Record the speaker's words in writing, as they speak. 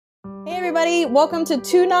everybody, welcome to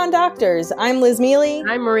Two Non-Doctors. I'm Liz Mealy.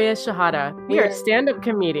 I'm Maria Shahada. We are stand-up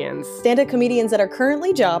comedians. Stand-up comedians that are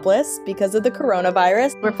currently jobless because of the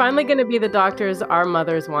coronavirus. We're finally going to be the doctors our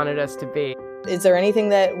mothers wanted us to be. Is there anything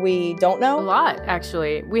that we don't know? A lot,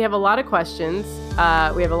 actually. We have a lot of questions.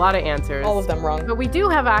 We have a lot of answers. All of them wrong. But we do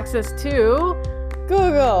have access to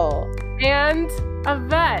Google. And a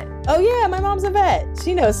vet. Oh yeah, my mom's a vet.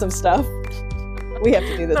 She knows some stuff. We have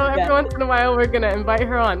to do this So again. every once in a while, we're going to invite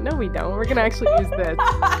her on. No, we don't. We're going to actually use this.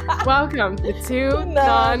 Welcome to Two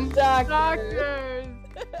Non-Doctors.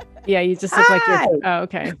 Yeah, you just look like you're... Oh,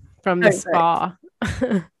 okay. From the spa.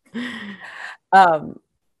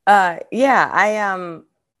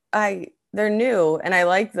 They're new and I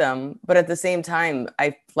like them, but at the same time,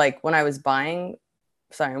 I like when I was buying...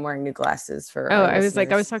 Sorry, I'm wearing new glasses for... Oh, I was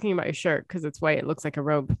talking about your shirt because it's white. It looks like a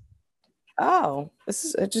robe. Oh,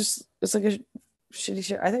 it's like a shitty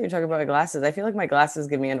shirt. I thought you were talking about my glasses. I feel like my glasses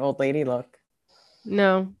give me an old lady look.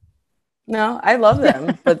 No, I love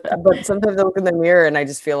them, but sometimes I look in the mirror and I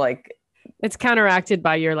just feel like it's counteracted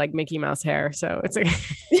by your like Mickey Mouse hair. So it's like,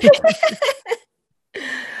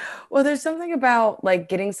 well, there's something about like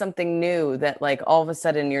getting something new that like all of a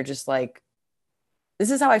sudden you're just like,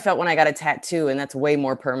 this is how I felt when I got a tattoo, and that's way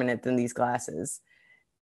more permanent than these glasses.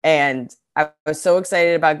 And I was so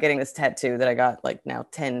excited about getting this tattoo that I got like now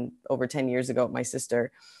over 10 years ago with my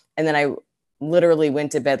sister. And then I literally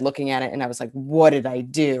went to bed looking at it and I was like, what did I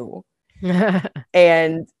do?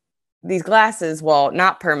 And these glasses, while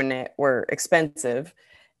not permanent, were expensive,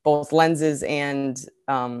 both lenses and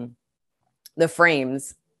the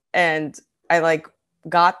frames. And I like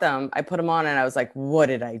got them, I put them on and I was like, what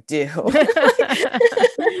did I do?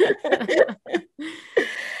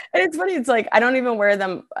 And it's funny, it's like I don't even wear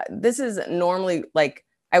them. This is normally like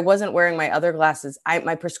I wasn't wearing my other glasses.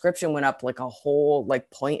 My prescription went up like a whole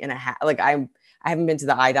like point and a half. Like I haven't been to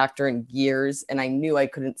the eye doctor in years, and I knew I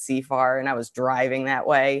couldn't see far, and I was driving that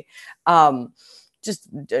way, just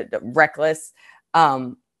reckless.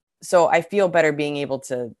 So I feel better being able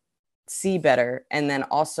to see better. And then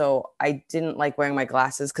also I didn't like wearing my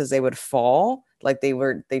glasses because they would fall. Like they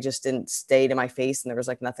just didn't stay to my face, and there was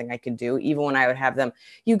like nothing I could do. Even when I would have them,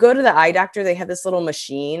 you go to the eye doctor, they have this little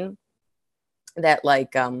machine that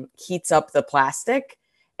like heats up the plastic,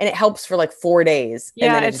 and it helps for like 4 days. Yeah,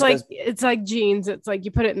 and then it's like jeans. It's like you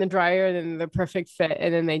put it in the dryer, and then the perfect fit,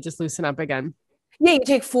 and then they just loosen up again. Yeah, you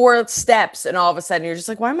take 4 steps, and all of a sudden you're just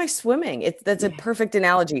like, why am I swimming? That's a perfect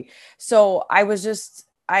analogy. So I was just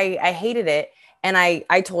I hated it. And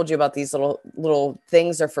I told you about these little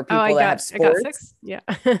things are for people that have sports. I got 6. Yeah.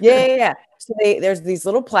 Yeah. So there's these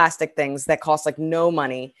little plastic things that cost like no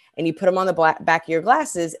money, and you put them on the back of your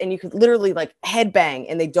glasses, and you could literally like headbang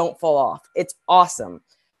and they don't fall off. It's awesome.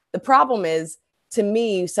 The problem is, to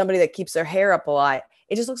me, somebody that keeps their hair up a lot,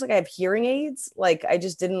 it just looks like I have hearing aids. Like I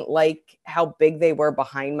just didn't like how big they were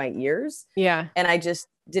behind my ears. Yeah. And I just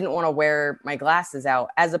didn't want to wear my glasses out,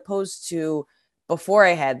 as opposed to before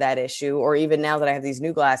I had that issue, or even now that I have these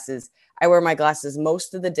new glasses, I wear my glasses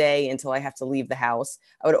most of the day until I have to leave the house.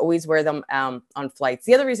 I would always wear them on flights.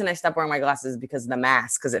 The other reason I stopped wearing my glasses is because of the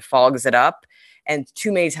mask, because it fogs it up. And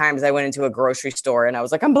too many times I went into a grocery store and I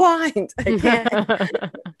was like, I'm blind. I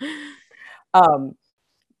can't.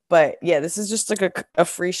 But yeah, this is just like a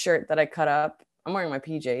free shirt that I cut up. I'm wearing my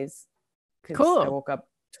PJs. Cool. I woke up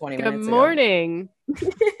 20 minutes ago. Good morning.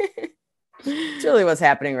 It's really what's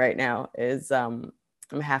happening right now is I'm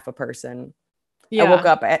half a person. Yeah. I woke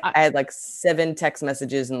up, I had like 7 text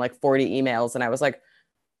messages and like 40 emails, and I was like,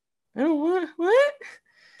 oh, what?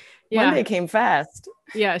 Yeah. Monday came fast.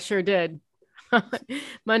 Yeah, sure did.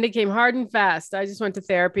 Monday came hard and fast. I just went to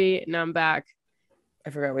therapy and I'm back. I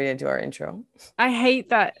forgot we didn't do our intro. I hate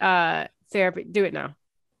that therapy. Do it now.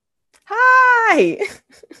 Hi.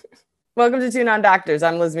 Welcome to Two Non-Doctors.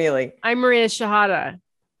 I'm Liz Mealy. I'm Maria Shahada.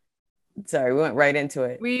 Sorry, we went right into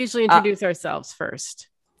it. We usually introduce ourselves first.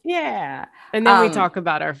 Yeah. And then we talk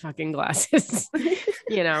about our fucking glasses,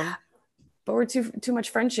 you know. But we're too much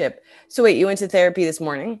friendship. So wait, you went to therapy this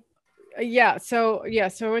morning? Yeah. So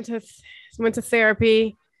I went to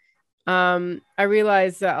therapy. I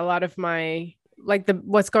realized that a lot of my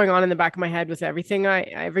what's going on in the back of my head with everything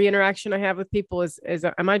every interaction I have with people is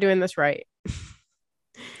am I doing this right?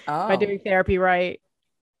 Oh. Am I doing therapy right?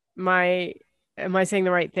 Am I saying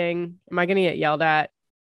the right thing? Am I going to get yelled at?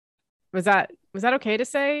 Was that okay to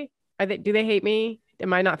say? Do they hate me?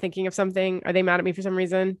 Am I not thinking of something? Are they mad at me for some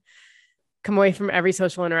reason? Come away from every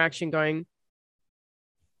social interaction going,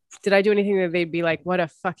 did I do anything that they'd be like, what a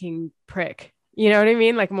fucking prick? You know what I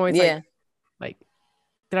mean? Like I'm always like,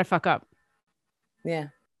 did I fuck up? Yeah.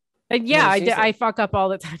 Yeah, What I did she did. say? I fuck up all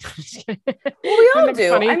the time. Well, we all Wouldn't it be do.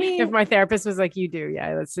 funny I mean, if my therapist was like, "You do, yeah.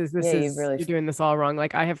 yeah, you really. You're doing this all wrong."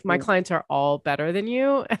 Like I have my Mm. clients are all better than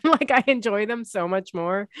you, and like I enjoy them so much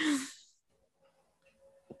more.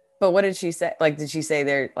 But what did she say? Like, did she say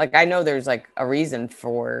there? Like, I know there's like a reason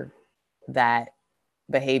for that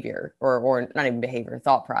behavior, or not even behavior,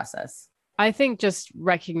 thought process. I think just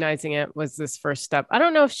recognizing it was this first step. I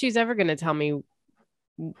don't know if she's ever going to tell me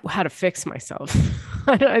how to fix myself.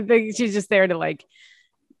 I think she's just there to like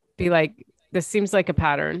be like, this seems like a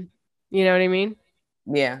pattern. You know what I mean?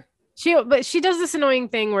 Yeah. But she does this annoying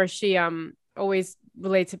thing where she always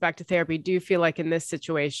relates it back to therapy. Do you feel like in this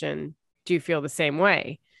situation, do you feel the same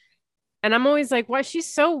way? And I'm always like, why she's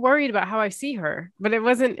so worried about how I see her. But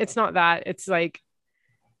it's not that. It's like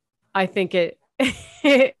I think it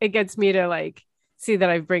it gets me to like see that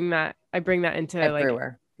I bring that into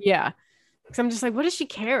Everywhere. like, yeah. Cause I'm just like, what does she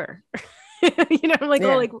care? You know, I'm like,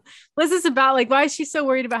 Yeah. oh, like, what's this about? Like, why is she so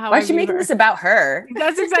worried about how Why I is she view making her? this about her?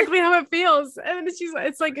 That's exactly how it feels. And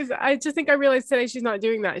I just think I realized today she's not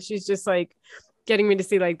doing that. She's just like getting me to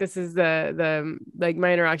see like this is the like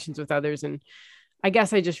my interactions with others. And I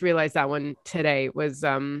guess I just realized that one today was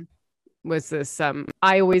this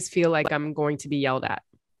I always feel like I'm going to be yelled at.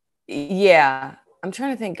 Yeah. I'm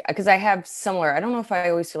trying to think because I have similar. I don't know if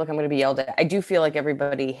I always feel like I'm going to be yelled at. I do feel like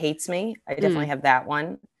everybody hates me. I definitely have that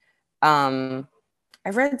one. I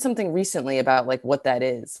read something recently about like what that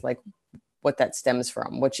is, like what that stems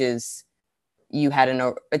from, which is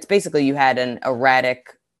it's basically you had an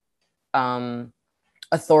erratic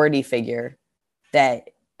authority figure that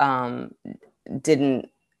that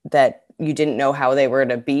you didn't know how they were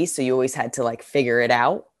to be, so you always had to like figure it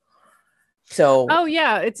out. So oh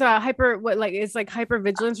yeah, it's a it's like hyper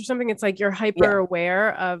vigilance or something. It's like you're hyper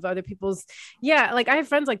aware of other people's. Yeah, like I have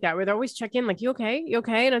friends like that where they always check in, like, you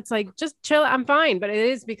okay, and it's like, just chill, I'm fine. But it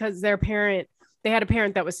is because they had a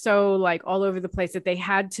parent that was so like all over the place that they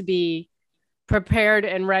had to be prepared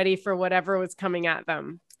and ready for whatever was coming at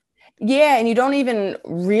them. Yeah, and you don't even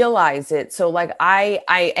realize it. So like I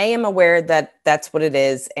am aware that that's what it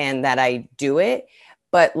is and that I do it,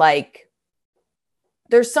 but like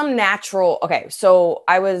there's some natural. Okay, so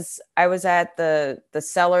I was at the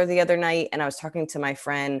cellar the other night and I was talking to my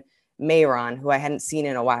friend Mayron, who I hadn't seen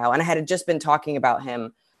in a while, and I had just been talking about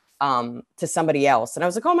him to somebody else, and I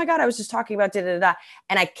was like, oh my god, I was just talking about da da da,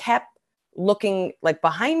 and I kept looking like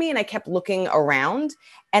behind me and I kept looking around,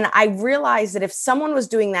 and I realized that if someone was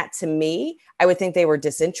doing that to me, I would think they were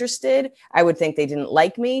disinterested. I would think they didn't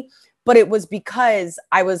like me, but it was because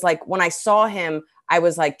I was like, when I saw him, I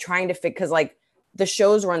was like trying to fit, because like the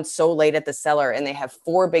shows run so late at the cellar and they have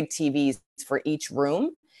 4 big TVs for each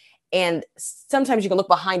room. And sometimes you can look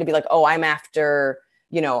behind and be like, oh, I'm after,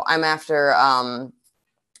 I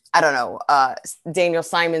don't know, Daniel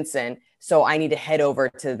Simonson. So I need to head over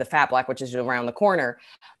to the Fat Black, which is around the corner.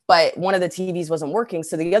 But one of the TVs wasn't working.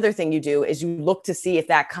 So the other thing you do is you look to see if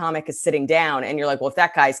that comic is sitting down, and you're like, well, if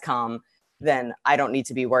that guy's calm, then I don't need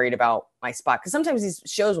to be worried about my spot. Because sometimes these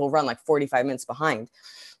shows will run like 45 minutes behind.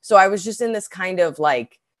 So I was just in this kind of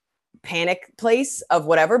like panic place of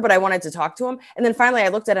whatever, but I wanted to talk to him. And then finally I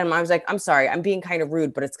looked at him. I was like, I'm sorry, I'm being kind of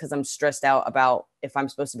rude, but it's because I'm stressed out about if I'm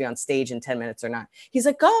supposed to be on stage in 10 minutes or not. He's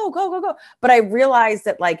like, go. But I realized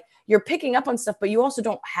that like you're picking up on stuff, but you also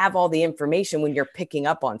don't have all the information when you're picking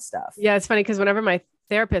up on stuff. Yeah, it's funny because whenever my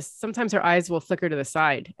therapist, sometimes her eyes will flicker to the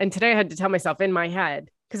side. And today I had to tell myself in my head,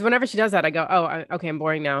 because whenever she does that, I go, oh, okay, I'm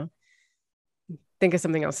boring now. Think of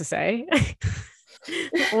something else to say.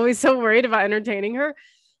 Always so worried about entertaining her.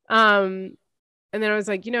 And then I was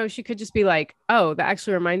like, she could just be like, oh, that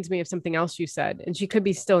actually reminds me of something else you said. And she could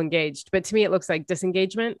be still engaged. But to me, it looks like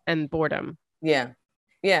disengagement and boredom. Yeah.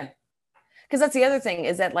 Yeah. Because that's the other thing,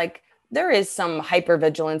 is that like there is some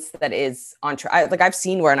hypervigilance that is on like I've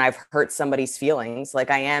seen where, and I've hurt somebody's feelings.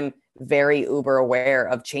 Like I am very uber aware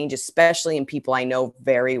of change, especially in people I know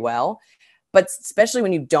very well, but especially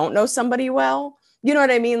when you don't know somebody well, you know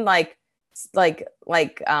what I mean? Like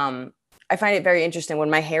I find it very interesting when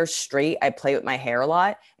my hair's straight, I play with my hair a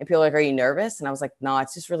lot, and people are like, are you nervous? And I was like, no,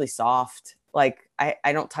 it's just really soft. Like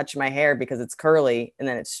I don't touch my hair because it's curly and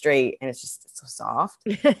then it's straight and it's so soft.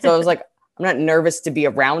 So I was like, I'm not nervous to be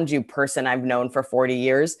around you, person I've known for 40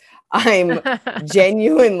 years. I'm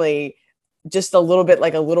genuinely just a little bit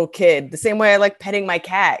like a little kid, the same way I like petting my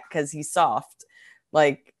cat because he's soft.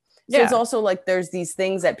 Like, so it's also like there's these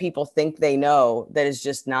things that people think they know that is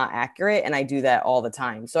just not accurate. And I do that all the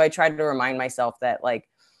time. So I try to remind myself that like,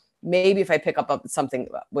 maybe if I pick up something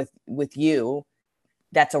with you,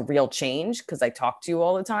 that's a real change because I talk to you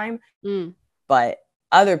all the time. But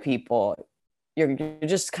other people, you're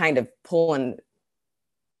just kind of pulling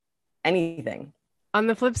anything. On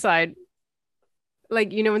the flip side,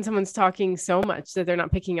 like, you know, when someone's talking so much that they're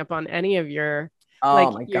not picking up on any of your, like,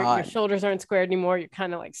 Oh my your God. shoulders aren't squared anymore. You're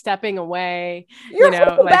kind of like stepping away. Your you know,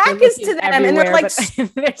 whole like back you're is to looking them and they're everywhere, like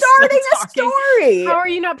but they're still starting a talking. story. How are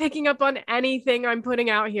you not picking up on anything I'm putting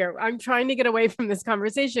out here? I'm trying to get away from this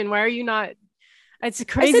conversation. Why are you not? It's I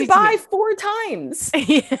crazy said to bye me. 4 times.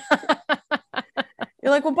 Yeah.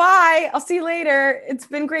 You're like, well, bye. I'll see you later. It's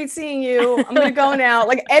been great seeing you. I'm gonna go now.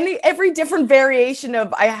 Like every different variation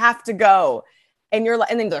of I have to go. And you're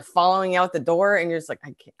like, and then they're following you out the door, and you're just like,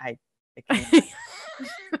 I can't.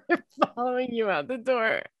 They're following you out the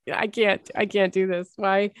door. I can't do this.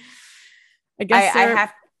 Why? I guess I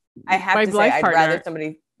have my to say life I'd partner. rather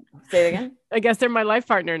somebody say it again. I guess they're my life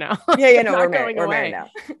partner now. Yeah, no, They're we're not married. going We're married away.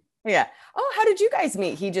 now. Yeah. Oh, how did you guys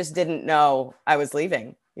meet? He just didn't know I was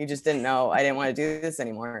leaving. He just didn't know I didn't want to do this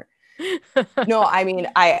anymore. No, I mean,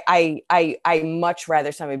 I much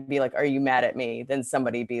rather somebody be like, "Are you mad at me?" than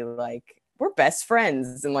somebody be like, "We're best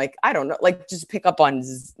friends," and like, I don't know, like just pick up on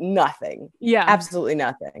nothing. Yeah. Absolutely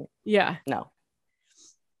nothing. Yeah. No.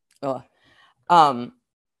 Oh, what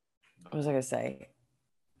was I gonna say?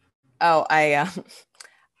 Oh,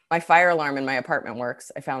 my fire alarm in my apartment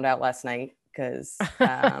works. I found out last night because,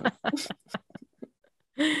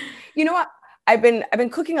 you know what? I've been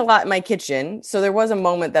cooking a lot in my kitchen. So there was a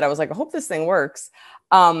moment that I was like, I hope this thing works.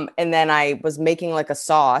 And then I was making like a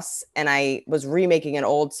sauce and I was remaking an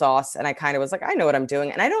old sauce. And I kind of was like, I know what I'm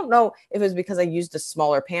doing. And I don't know if it was because I used a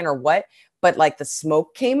smaller pan or what, but like the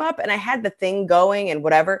smoke came up and I had the thing going and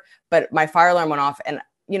whatever, but my fire alarm went off. And,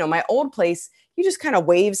 you know, my old place, you just kind of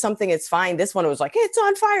wave something. It's fine. This one was like, it's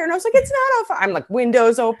on fire. And I was like, it's not on fire. I'm like,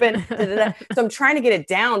 windows open. So I'm trying to get it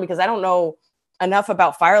down because I don't know enough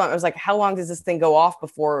about fire alarm. I was like, how long does this thing go off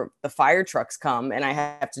before the fire trucks come? And I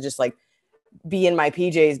have to just like be in my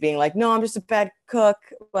PJs being like, no, I'm just a bad cook.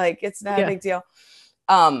 Like, it's not a big deal.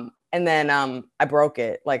 And then I broke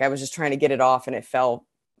it. Like I was just trying to get it off and it fell.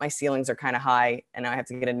 My ceilings are kind of high and now I have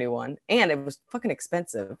to get a new one. And it was fucking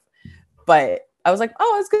expensive. But I was like,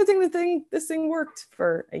 oh, it's a good thing this thing worked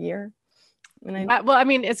for a year. And well, I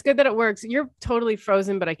mean, it's good that it works. You're totally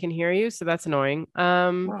frozen, but I can hear you. So that's annoying.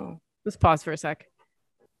 Let's pause for a sec.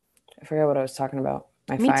 I forgot what I was talking about.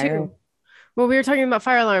 Me fire. Too. Well, we were talking about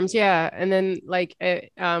fire alarms, yeah, and then like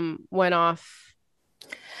it went off.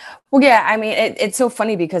 Well, yeah, I mean, it's so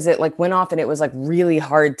funny because it like went off and it was like really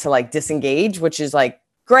hard to like disengage, which is like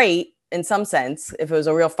great in some sense if it was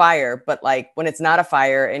a real fire, but like when it's not a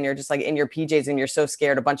fire and you're just like in your PJs and you're so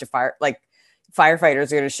scared a bunch of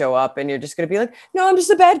firefighters are going to show up and you're just going to be like, no, I'm just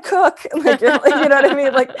a bad cook. Like, you're like, you know what I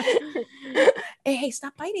mean? Like, hey,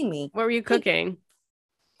 stop biting me. What were you cooking?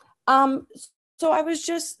 So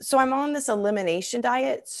I'm on this elimination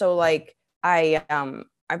diet. So like I've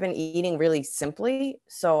been eating really simply.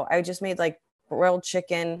 So I just made like grilled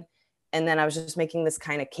chicken and then I was just making this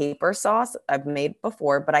kind of caper sauce I've made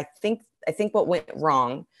before, but I think what went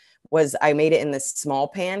wrong was I made it in this small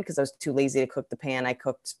pan because I was too lazy to cook the pan I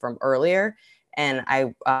cooked from earlier. And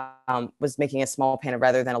I was making a small pan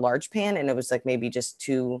rather than a large pan. And it was like maybe just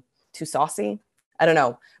too saucy. I don't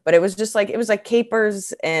know. But it was like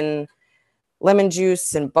capers and lemon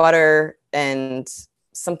juice and butter and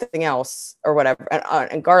something else or whatever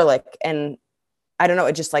and garlic. And I don't know.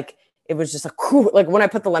 It was just like when I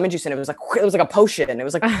put the lemon juice in, it was like a potion. It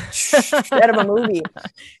was like out of a movie.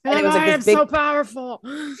 And it was like this big, so powerful.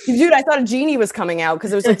 Dude, I thought a genie was coming out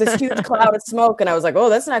because it was like this huge cloud of smoke. And I was like, oh,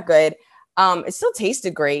 that's not good. It still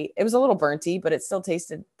tasted great. It was a little burnty, but it still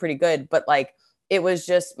tasted pretty good. But like, it was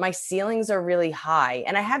just, my ceilings are really high.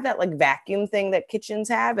 And I have that like vacuum thing that kitchens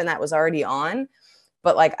have, and that was already on.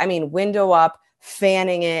 But like, I mean, window up,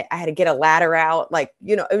 fanning it. I had to get a ladder out. Like,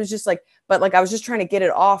 you know, it was just like, but like, I was just trying to get it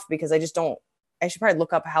off because I should probably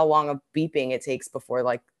look up how long of beeping it takes before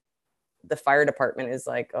like the fire department is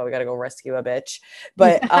like, oh, we got to go rescue a bitch.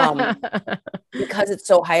 But because it's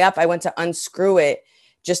so high up, I went to unscrew it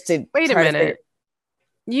just to wait a minute.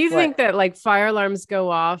 You think that like fire alarms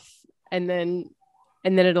go off and then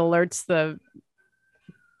it alerts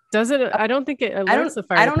does it? I don't think it alerts the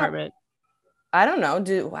fire department. I don't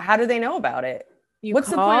know. How do they know about it? What's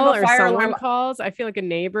the point of a fire alarm? Calls? I feel like a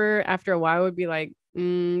neighbor after a while would be like,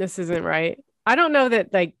 this isn't right. I don't know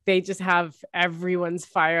that like they just have everyone's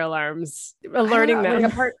fire alarms alerting them.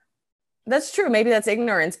 Like that's true. Maybe that's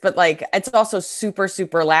ignorance, but like it's also super,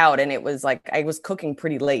 super loud. And it was like I was cooking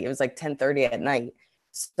pretty late. It was like 10:30 at night.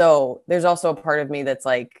 So there's also a part of me that's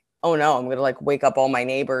like, oh no, I'm gonna like wake up all my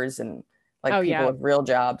neighbors and like people with real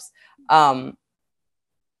jobs.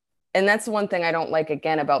 And that's the one thing I don't like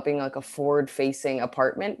again about being like a forward facing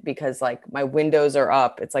apartment, because like my windows are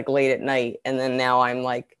up, it's like late at night. And then now I'm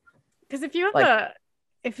like Because if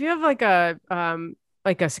you have Like-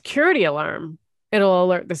 like a security alarm, it'll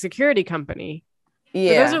alert the security company. But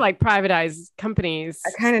Yeah, those are like privatized companies.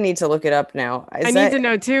 I kind of need to look it up now. I need to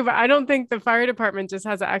know too, but I don't think the fire department just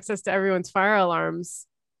has access to everyone's fire alarms.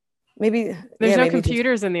 Maybe There's no maybe just-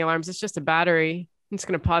 computers in the alarms. It's just a battery. I'm just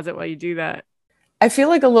going to pause it while you do that. I feel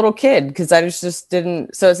like a little kid because I just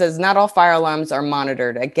didn't. So it says not all fire alarms are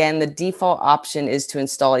monitored. Again, the default option is to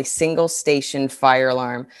install a single station fire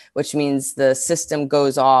alarm, which means the system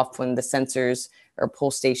goes off when the sensors or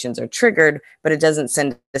pull stations are triggered, but it doesn't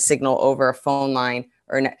send a signal over a phone line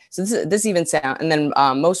or so this even sound. And then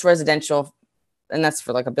most residential, and that's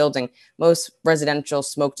for like a building, most residential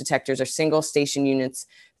smoke detectors are single station units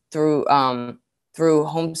through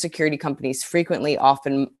home security companies frequently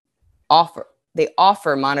offer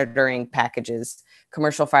monitoring packages.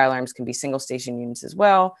 Commercial fire alarms can be single station units as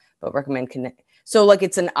well, but recommend connect. So like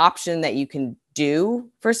it's an option that you can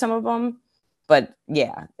do for some of them, but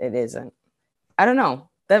yeah, it isn't. I don't know.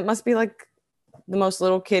 That must be like the most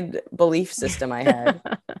little kid belief system I had.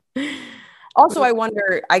 Also, I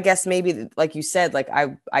wonder, I guess maybe like you said, like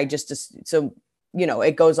I just, so, you know,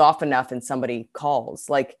 it goes off enough and somebody calls.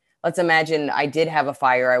 Like, let's imagine I did have a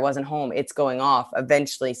fire. I wasn't home. It's going off.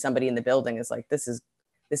 Eventually somebody in the building is like, this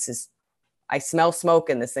is, I smell smoke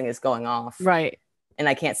and this thing is going off. Right. And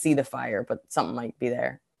I can't see the fire, but something might be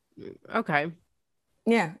there. Okay.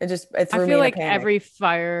 Yeah. It threw I me feel in a like panic. every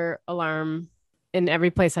fire alarm in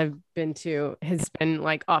every place I've been to has been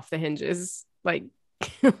like off the hinges, like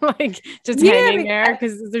like just hanging there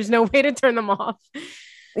because there's no way to turn them off.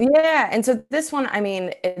 Yeah. And so this one, I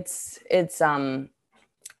mean, it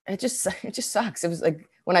just sucks. It was like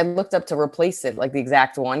when I looked up to replace it, like the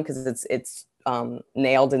exact one, because it's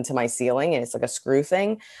nailed into my ceiling and it's like a screw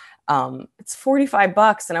thing. It's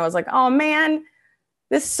 $45, and I was like, oh man,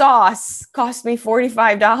 this sauce cost me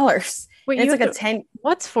 $45. Wait, it's like a 10.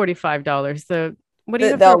 What's $45? What do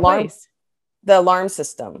you have the to alarm, replace? the alarm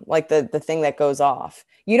system, like the thing that goes off.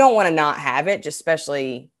 You don't want to not have it, just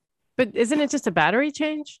especially. But isn't it just a battery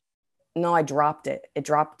change? No, I dropped it. It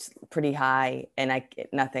dropped pretty high, and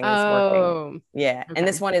nothing is working. Yeah, okay. And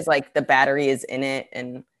this one is like the battery is in it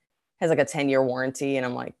and has like a 10-year warranty, and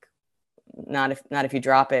I'm like, not if you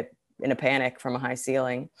drop it in a panic from a high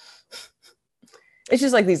ceiling. It's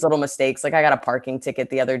just like these little mistakes. Like I got a parking ticket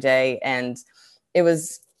the other day, and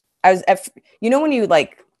when you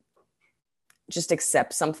like just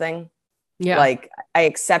accept something. Yeah. Like I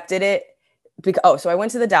accepted it because, so I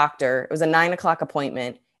went to the doctor. It was a 9:00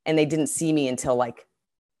 appointment and they didn't see me until like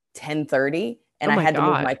 10:30 and I had to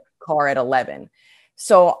move my car at 11.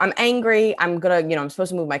 So I'm angry. I'm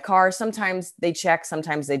supposed to move my car. Sometimes they check,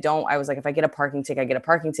 sometimes they don't. I was like, if I get a parking ticket, I get a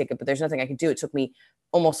parking ticket, but there's nothing I can do. It took me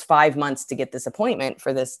almost 5 months to get this appointment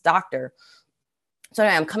for this doctor. So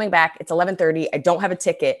I'm coming back. It's 11:30. I don't have a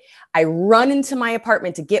ticket. I run into my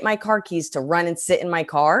apartment to get my car keys to run and sit in my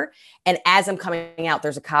car. And as I'm coming out,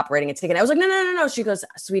 there's a cop writing a ticket. I was like, no. She goes,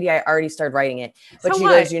 sweetie, I already started writing it. But she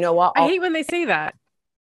goes, you know what? I hate when they say that.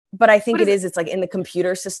 But I think it's like in the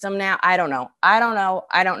computer system now. I don't know.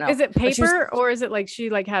 Is it paper or is it like she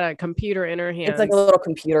like had a computer in her hand? It's like a little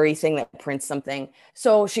computer-y thing that prints something.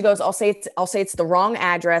 So she goes, I'll say it's the wrong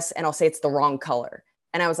address and I'll say it's the wrong color.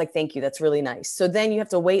 And I was like, thank you. That's really nice. So then you have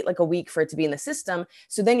to wait like a week for it to be in the system.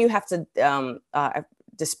 So then you have to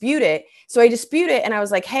dispute it. So I dispute it. And I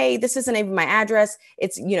was like, hey, this isn't even my address.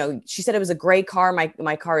 It's, she said it was a gray car.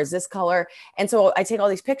 My car is this color. And so I take all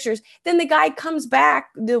these pictures. Then the guy comes back,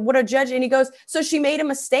 what a judge. And he goes, so she made a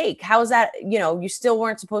mistake. How is that? You still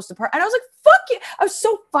weren't supposed to park. And I was like, fuck you. I was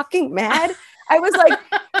so fucking mad. I was like,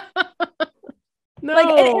 no.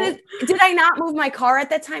 Like, did I not move my car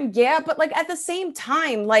at that time? Yeah. But like at the same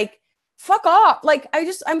time, like, fuck off. Like, I'm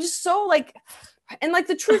just so like, and like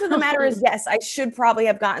the truth of the matter is, yes, I should probably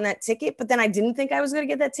have gotten that ticket, but then I didn't think I was going to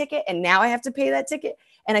get that ticket. And now I have to pay that ticket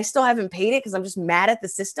and I still haven't paid it because I'm just mad at the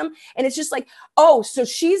system. And it's just like, oh, so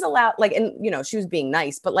she's allowed, like, and she was being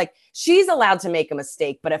nice, but like, she's allowed to make a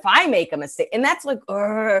mistake. But if I make a mistake, and that's like,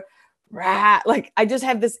 like, I just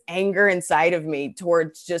have this anger inside of me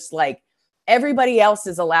towards just like, everybody else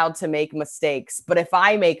is allowed to make mistakes, but if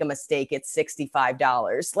I make a mistake, it's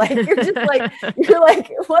 $65. Like you're just like,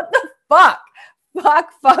 what the fuck?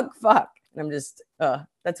 Fuck. And I'm just,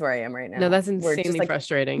 that's where I am right now. No, that's insanely like,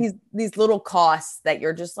 frustrating. These little costs that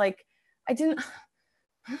you're just like, I didn't.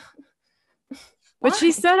 But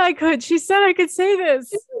she said I could. She said I could say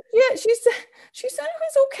this. Yeah, she said it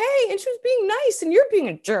was okay, and she was being nice, and you're being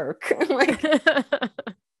a jerk. Like,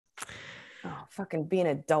 oh, fucking being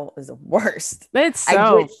an adult is the worst. It's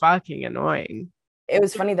so fucking annoying. It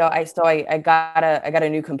was funny though. I got a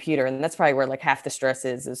new computer, and that's probably where like half the stress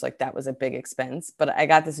is like that was a big expense. But I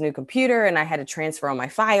got this new computer and I had to transfer all my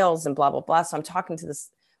files and blah blah blah. So I'm talking to this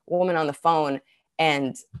woman on the phone,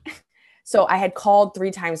 and so I had called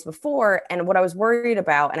 3 times before, and what I was worried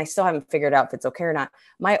about, and I still haven't figured out if it's okay or not,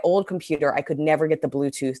 my old computer, I could never get the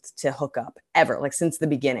Bluetooth to hook up ever, like since the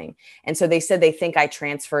beginning. And so they said they think I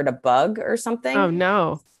transferred a bug or something. Oh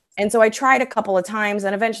no. And so I tried a couple of times,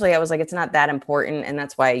 and eventually I was like, it's not that important. And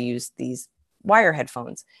that's why I used these wire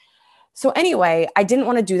headphones. So anyway, I didn't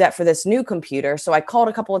want to do that for this new computer. So I called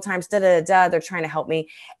a couple of times, they're trying to help me.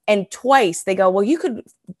 And twice they go, well, you could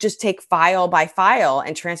just take file by file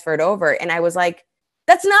and transfer it over. And I was like,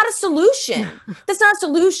 that's not a solution. That's not a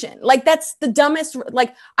solution. Like, that's the dumbest,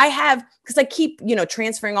 like I have, because I keep,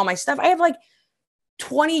 transferring all my stuff. I have like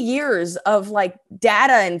 20 years of like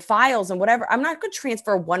data and files and whatever. I'm not going to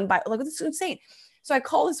transfer one by, like, this is insane. So I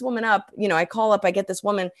call this woman up, I get this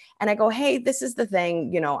woman and I go, hey, this is the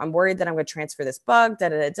thing, I'm worried that I'm going to transfer this bug,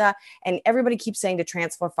 And everybody keeps saying to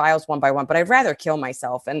transfer files one by one, but I'd rather kill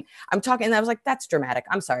myself. And I'm talking, and I was like, that's dramatic.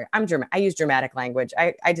 I'm sorry. I use dramatic language.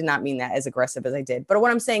 I did not mean that as aggressive as I did. But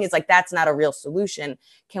what I'm saying is like, that's not a real solution.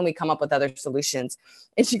 Can we come up with other solutions?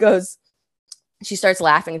 And she starts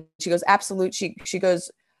laughing. She goes, absolute. She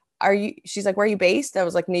goes, she's like, where are you based? I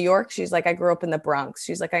was like, New York. She's like, I grew up in the Bronx.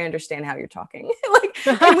 She's like, I understand how you're talking.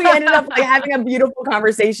 And we ended up like having a beautiful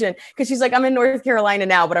conversation because she's like, I'm in North Carolina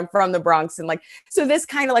now, but I'm from the Bronx. And like, so this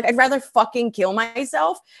kind of like, I'd rather fucking kill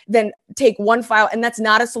myself than take one file. And that's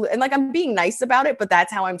not a solution. And like, I'm being nice about it, but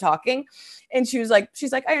that's how I'm talking. And she's like,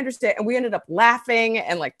 I understand. And we ended up laughing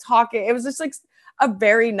and like talking. It was just like a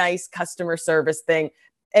very nice customer service thing.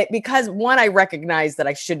 Because one, I recognized that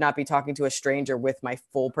I should not be talking to a stranger with my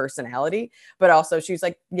full personality, but also she's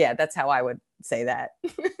like, yeah, that's how I would say that.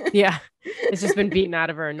 Yeah. It's just been beaten out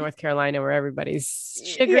of her in North Carolina where everybody's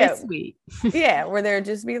sugar sweet. Yeah. Where they're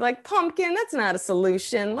just be like, pumpkin, that's not a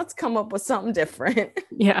solution. Let's come up with something different.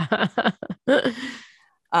 Yeah.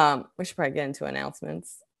 We should probably get into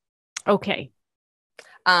announcements. Okay.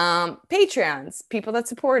 Patreons, people that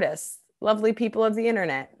support us. Lovely people of the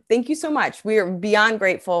internet. Thank you so much. We are beyond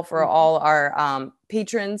grateful for all our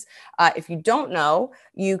patrons. If you don't know,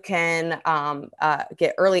 you can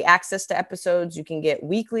get early access to episodes. You can get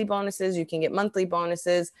weekly bonuses. You can get monthly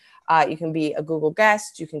bonuses. You can be a Google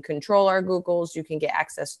guest. You can control our Googles. You can get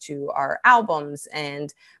access to our albums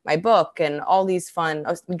and my book and all these fun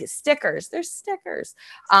we get stickers. There's stickers.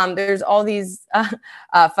 There's all these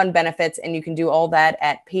fun benefits, and you can do all that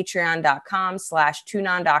at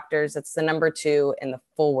patreon.com/2nondoctors. That's the number 2 in the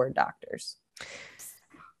full word doctors.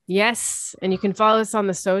 Yes. And you can follow us on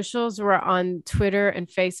the socials. We're on Twitter and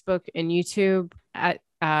Facebook and YouTube at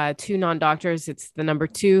 2nondoctors. It's the number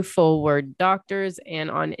 2 full word doctors, and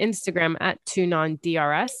on Instagram at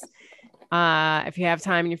 2nondrs. If you have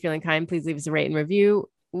time and you're feeling kind, please leave us a rate and review.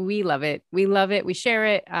 We love it. We love it. We share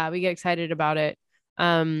it. We get excited about it.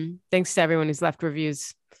 Thanks to everyone who's left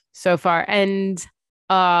reviews so far. And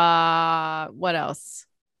what else?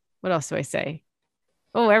 What else do I say?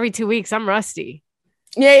 Oh, every 2 weeks I'm rusty.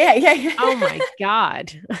 Yeah. Oh my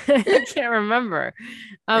God. I can't remember.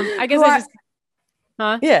 I guess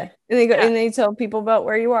Huh? Yeah. And then you tell people about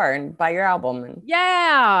where you are and buy your album. And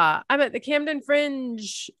yeah. I'm at the Camden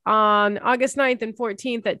Fringe on August 9th and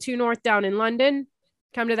 14th at 2 North down in London.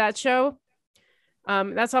 Come to that show.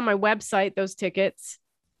 That's on my website, those tickets.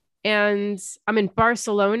 And I'm in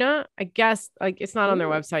Barcelona. I guess like it's not on their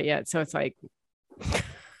website yet. So it's like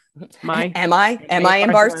Am I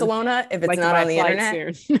in Barcelona if it's like not on the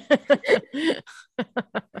internet?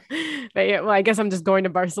 But yeah, well, I guess I'm just going to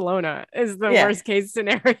Barcelona is the worst case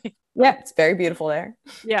scenario. Yeah, it's very beautiful there.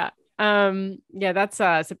 Yeah. That's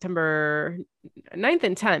September 9th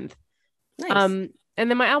and 10th. Nice.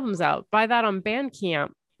 And then my album's out. Buy that on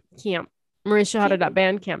Bandcamp,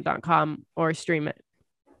 mariashahada.bandcamp.com, or stream it.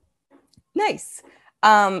 Nice.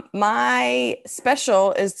 My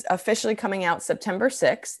special is officially coming out September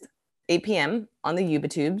 6th, 8 p.m. on the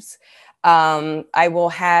YouTubes. I will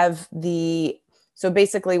have so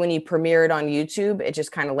basically when you premiere it on YouTube, it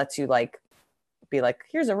just kind of lets you be like,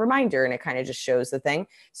 here's a reminder. And it kind of just shows the thing.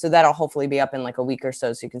 So that'll hopefully be up in like a week or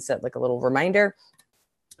so. So you can set like a little reminder.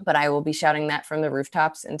 But I will be shouting that from the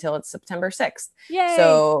rooftops until it's September 6th. Yay.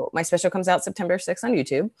 So my special comes out September 6th on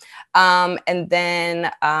YouTube. And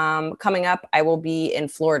then coming up, I will be in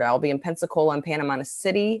Florida. I'll be in Pensacola and Panama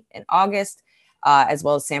City in August, as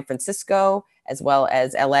well as San Francisco, as well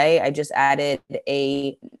as LA. I just added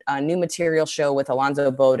a new material show with Alonzo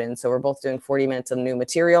Bowden. So we're both doing 40 minutes of new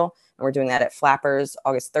material. And we're doing that at Flappers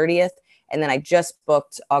August 30th. And then I just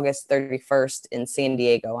booked August 31st in San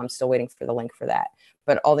Diego. I'm still waiting for the link for that.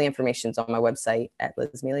 but all the information's on my website at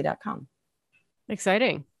lizmealy.com.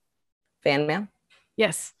 Exciting. Fan mail?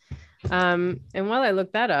 Yes. And while I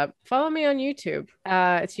look that up, follow me on YouTube.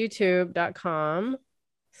 It's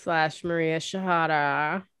youtube.com/Maria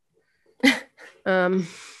Shahada.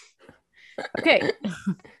 Okay.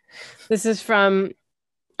 This is from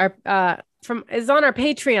our is on our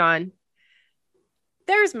Patreon.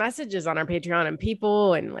 There's messages on our Patreon and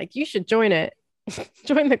people, and like, you should join it.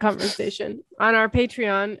 Join the conversation on our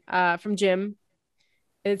Patreon from Jim.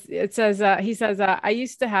 It says, he says, I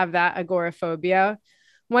used to have that agoraphobia,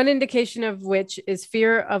 one indication of which is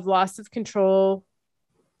fear of loss of control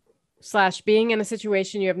 / being in a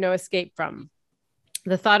situation you have no escape from.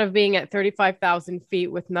 The thought of being at 35,000 feet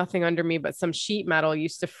with nothing under me but some sheet metal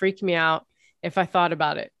used to freak me out if I thought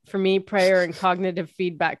about it. For me, prayer and cognitive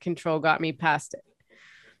feedback control got me past it.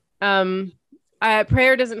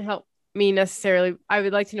 Prayer doesn't help me necessarily. I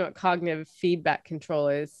would like to know what cognitive feedback control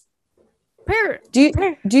is. Prayer. Do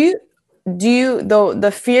you though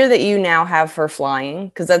the fear that you now have for flying,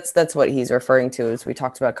 because that's what he's referring to, as we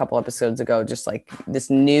talked about a couple episodes ago, just like this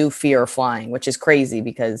new fear of flying, which is crazy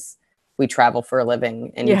because we travel for a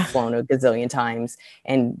living and you've flown a gazillion times,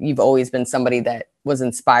 and you've always been somebody that was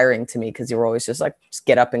inspiring to me because you were always just like, just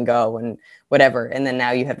get up and go and whatever. And then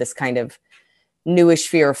now you have this kind of newish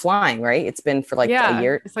fear of flying, right? It's been for like a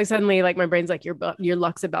year. It's like suddenly like my brain's like, your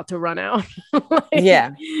luck's about to run out.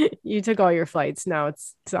 You took all your flights. Now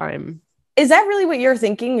it's time. Is that really what you're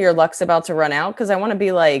thinking? Your luck's about to run out? Because I want to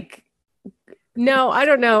be like, no, I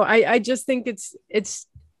don't know. I just think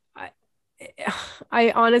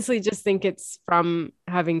I honestly just think it's from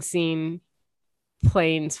having seen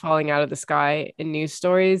planes falling out of the sky in news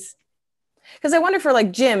stories. Because I wonder for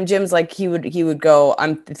like Jim's like, he would go,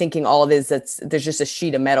 I'm thinking all it is, there's just a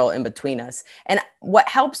sheet of metal in between us. And what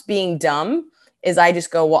helps being dumb is I just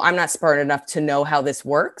go, well, I'm not smart enough to know how this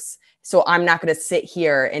works. So I'm not going to sit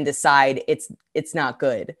here and decide it's not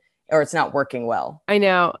good or it's not working well. I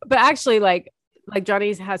know. But actually like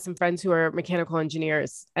Johnny's has some friends who are mechanical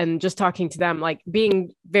engineers, and just talking to them, like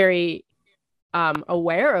being very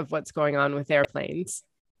aware of what's going on with airplanes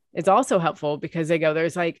is also helpful, because they go,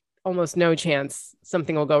 there's like almost no chance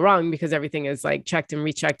something will go wrong because everything is like checked and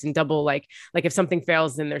rechecked and double, like if something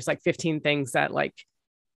fails, then there's like 15 things that like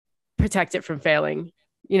protect it from failing,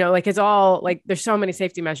 like it's all like, there's so many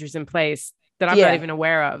safety measures in place that I'm not even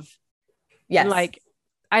aware of. Yes. And like,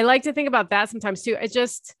 I like to think about that sometimes too. It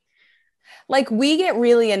just, like, we get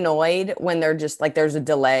really annoyed when they're just like, there's a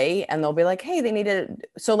delay and they'll be like, hey, they needed.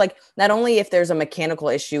 So like, not only if there's a mechanical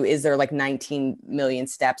issue, is there like 19 million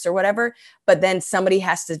steps or whatever, but then somebody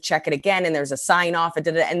has to check it again and there's a sign off.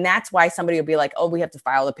 And that's why somebody will be like, oh, we have to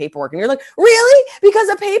file the paperwork. And you're like, really? Because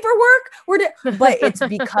of paperwork? But it's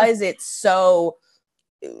because it's so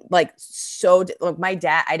like my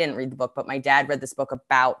dad, I didn't read the book, but my dad read this book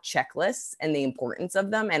about checklists and the importance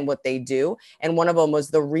of them and what they do. And one of them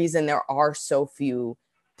was the reason there are so few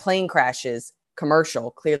plane crashes,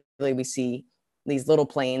 commercial. Clearly we see these little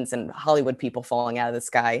planes and Hollywood people falling out of the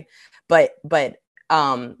sky, but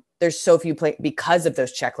there's so few because of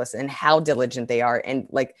those checklists and how diligent they are. And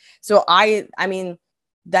like, so I mean,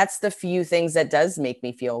 that's the few things that does make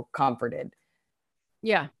me feel comforted.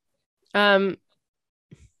 Yeah.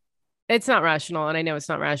 It's not rational, and I know it's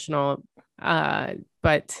not rational,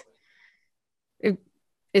 but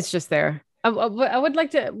it's just there. I would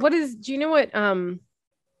like to. Do you know what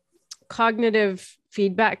cognitive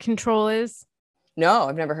feedback control is? No,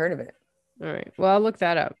 I've never heard of it. All right, well, I'll look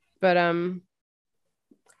that up. But I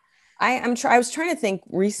was trying to think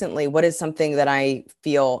recently, what is something that I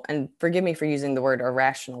feel, and forgive me for using the word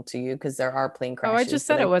irrational to you, because there are plane crashes. Oh, I just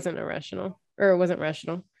said it wasn't irrational, or it wasn't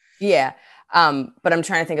rational. Yeah. But I'm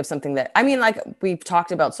trying to think of something that, I mean, like we've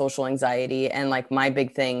talked about social anxiety, and like my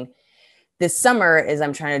big thing this summer is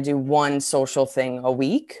I'm trying to do one social thing a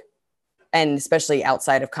week, and especially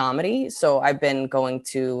outside of comedy. So I've been going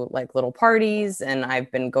to like little parties, and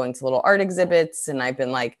I've been going to little art exhibits, and I've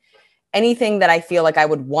been like, anything that I feel like I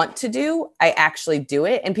would want to do, I actually do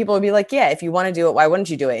it. And people would be like, yeah, if you want to do it, why wouldn't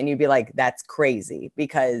you do it? And you'd be like, that's crazy,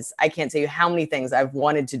 because I can't tell you how many things I've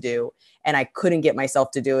wanted to do and I couldn't get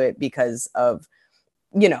myself to do it because of,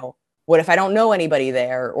 what if I don't know anybody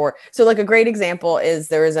there? Or so like a great example is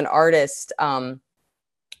there is an artist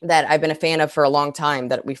that I've been a fan of for a long time,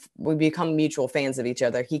 that we've become mutual fans of each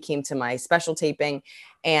other. He came to my special taping,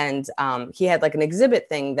 and he had like an exhibit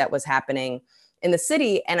thing that was happening in the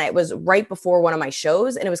city, and it was right before one of my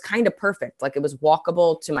shows, and it was kind of perfect. Like it was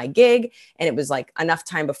walkable to my gig, and it was like enough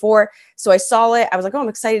time before. So I saw it. I was like, oh, I'm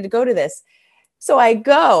excited to go to this. So I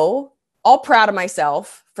go, all proud of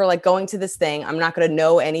myself for like going to this thing. I'm not going to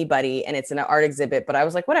know anybody and it's an art exhibit, but I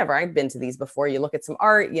was like, whatever, I've been to these before. You look at some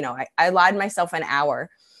art, you know, I lied myself an hour.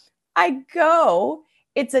 I go,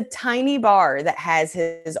 it's a tiny bar that has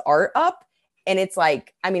his art up. And it's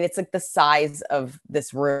like, I mean, it's like the size of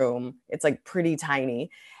this room. It's like pretty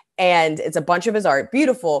tiny. And it's a bunch of his art,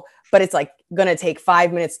 beautiful, but it's like going to take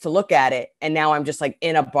 5 minutes to look at it. And now I'm just like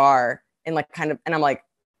in a bar and like kind of, and I'm like,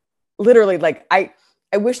 literally like, I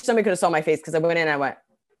wish somebody could have saw my face because I went in and I went,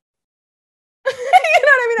 you know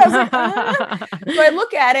what I mean? I was like, So I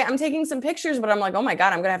look at it, I'm taking some pictures, but I'm like, oh my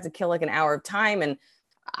God, I'm going to have to kill like an hour of time. And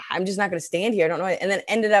I'm just not going to stand here. I don't know. And then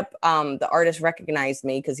ended up, the artist recognized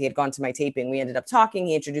me because he had gone to my taping. We ended up talking.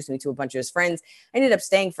 He introduced me to a bunch of his friends. I ended up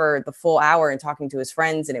staying for the full hour and talking to his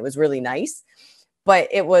friends. And it was really nice. But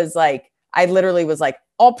it was like, I literally was like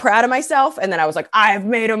all proud of myself. And then I was like, I have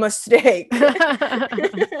made a mistake.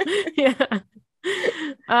 Yeah.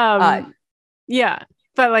 Yeah.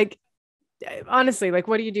 But like, honestly, like,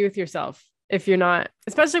 what do you do with yourself if you're not,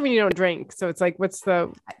 especially when you don't drink? So it's like,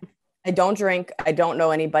 I don't drink. I don't know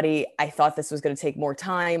anybody. I thought this was going to take more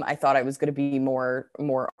time. I thought I was going to be more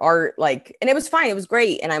art, like, and it was fine. It was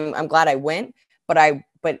great. And I'm glad I went, but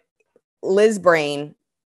Liz brain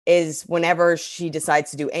is whenever she decides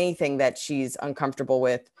to do anything that she's uncomfortable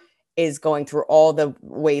with is going through all the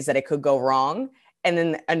ways that it could go wrong. And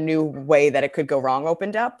then a new way that it could go wrong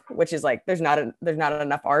opened up, which is like, there's not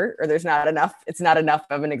enough art, or it's not enough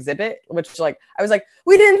of an exhibit, which like, I was like,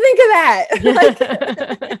 we didn't think of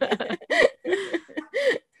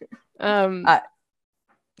that.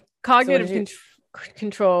 Cognitive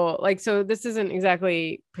control. Like, so this isn't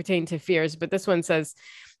exactly pertaining to fears, but this one says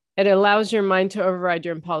it allows your mind to override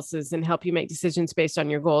your impulses and help you make decisions based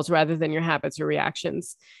on your goals rather than your habits or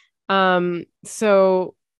reactions.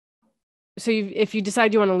 If you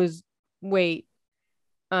decide you want to lose weight,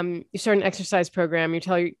 you start an exercise program, you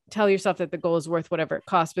tell yourself that the goal is worth whatever it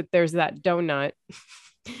costs, but there's that donut.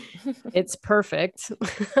 It's perfect.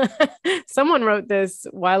 Someone wrote this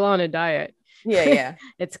while on a diet. Yeah.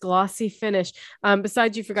 It's glossy finish.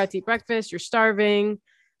 Besides, you forgot to eat breakfast, you're starving.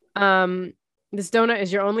 This donut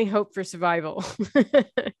is your only hope for survival.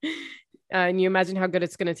 And you imagine how good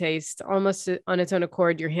it's going to taste. Almost on its own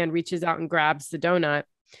accord, your hand reaches out and grabs the donut.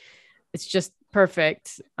 It's just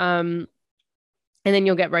perfect. And then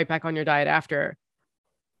you'll get right back on your diet after.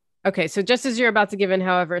 Okay, so just as you're about to give in,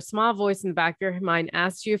 however, a small voice in the back of your mind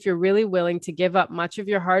asks you if you're really willing to give up much of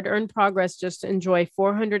your hard-earned progress just to enjoy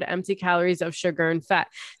 400 empty calories of sugar and fat.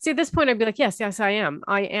 See, at this point, I'd be like, yes, I am.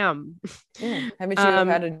 Yeah. Haven't you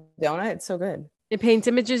had a donut? It's so good. It paints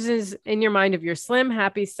images in your mind of your slim,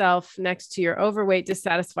 happy self next to your overweight,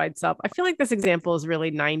 dissatisfied self. I feel like this example is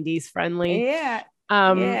really 90s friendly. Yeah.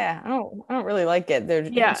 I don't really like it.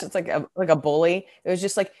 It's just like a bully. It was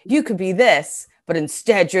just like, you could be this, but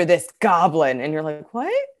instead you're this goblin. And you're like,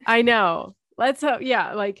 what? I know. Let's hope.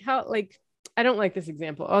 Yeah. Like how, like, I don't like this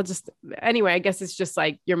example. Anyway, I guess it's just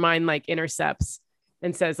like your mind like intercepts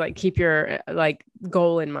and says like, keep your like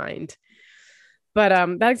goal in mind. But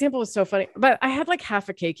that example was so funny. But I had like half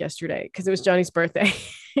a cake yesterday because it was Johnny's birthday.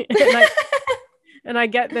 And I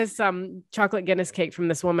get this chocolate Guinness cake from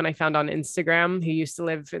this woman I found on Instagram who used to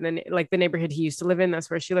live in the neighborhood he used to live in. That's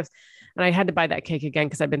where she lives. And I had to buy that cake again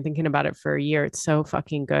because I've been thinking about it for a year. It's so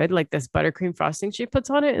fucking good. Like this buttercream frosting she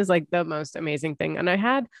puts on it is like the most amazing thing. And I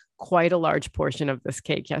had quite a large portion of this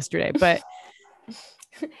cake yesterday, but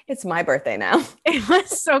it's my birthday now. It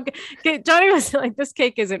was so good. Johnny was like, this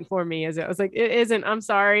cake isn't for me, is it? I was like, it isn't. I'm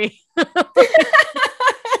sorry.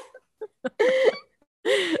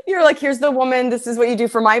 You're like, here's the woman. This is what you do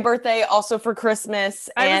for my birthday, also for Christmas,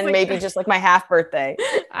 and like, maybe just like my half birthday.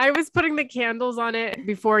 I was putting the candles on it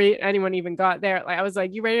before anyone even got there. Like, I was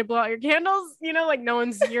like, you ready to blow out your candles? You know, like no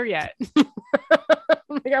one's here yet.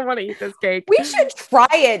 Like, I want to eat this cake. We should try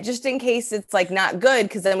it just in case it's like not good,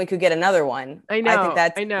 because then we could get another one. I know. I think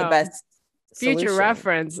that's the best future solution.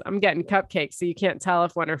 Reference. I'm getting cupcakes, so you can't tell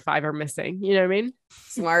if 1 or 5 are missing. You know what I mean?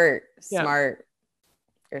 Smart. Yeah.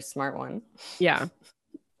 You're a smart one. Yeah.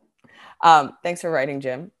 Thanks for writing,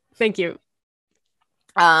 Jim. Thank you.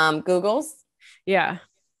 Googles. Yeah.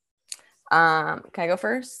 Can I go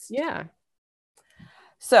first? Yeah.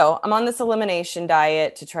 So I'm on this elimination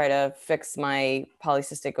diet to try to fix my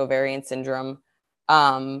polycystic ovarian syndrome.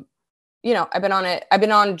 You know, I've been on it. I've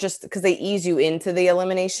been on just because they ease you into the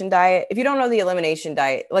elimination diet. If you don't know the elimination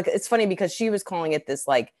diet, like it's funny because she was calling it this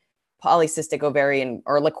like polycystic ovarian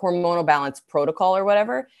or like hormonal balance protocol or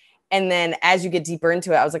whatever. And then as you get deeper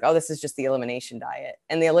into it, I was like, oh, this is just the elimination diet.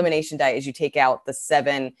 And the elimination diet is you take out the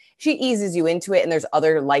 7, she eases you into it. And there's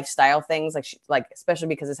other lifestyle things like especially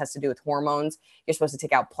because this has to do with hormones. You're supposed to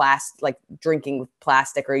take out plastic, like drinking with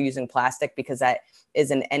plastic or using plastic, because that is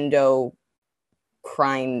an endocrine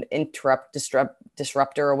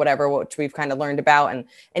disruptor or whatever, which we've kind of learned about, and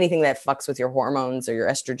anything that fucks with your hormones or your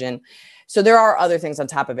estrogen. So there are other things on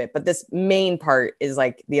top of it, but this main part is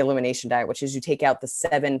like the elimination diet, which is you take out the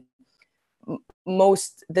 7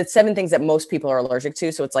 things that most people are allergic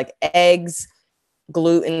to. So it's like eggs,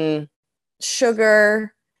 gluten,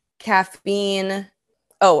 sugar, caffeine,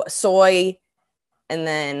 soy, and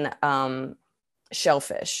then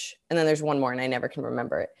shellfish. And then there's one more and I never can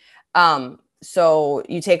remember it. So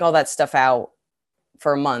you take all that stuff out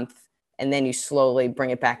for a month and then you slowly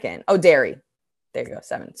bring it back in. Oh, dairy. There you go.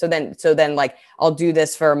 7. So then like I'll do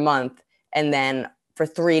this for a month, and then for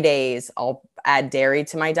 3 days, I'll add dairy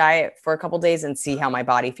to my diet for a couple of days and see how my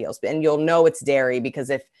body feels. And you'll know it's dairy because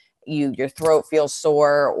if your throat feels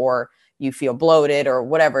sore or you feel bloated or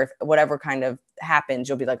whatever kind of happens,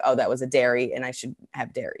 you'll be like, oh, that was a dairy and I should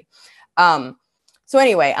have dairy. So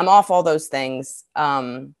anyway, I'm off all those things,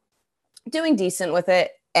 doing decent with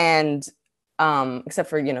it. And, except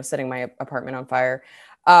for, setting my apartment on fire.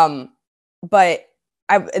 But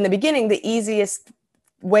in the beginning, the easiest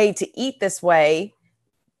way to eat this way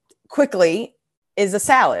quickly is a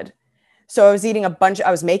salad. So I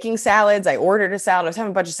was making salads. I ordered a salad. I was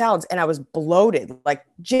having a bunch of salads and I was bloated, like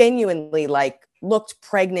genuinely like looked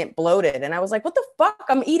pregnant, bloated. And I was like, what the fuck?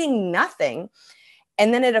 I'm eating nothing.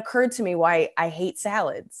 And then it occurred to me why I hate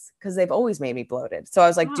salads, because they've always made me bloated. So I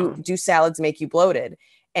was like, do salads make you bloated?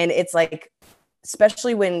 And it's like,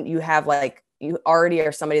 especially when you have like, you already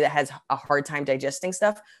are somebody that has a hard time digesting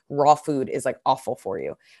stuff, raw food is like awful for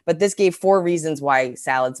you. But this gave 4 reasons why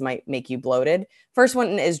salads might make you bloated. First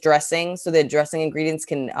one is dressing. So the dressing ingredients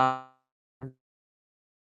can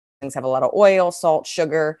things have a lot of oil, salt,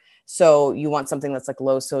 sugar. So you want something that's like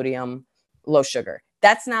low sodium, low sugar.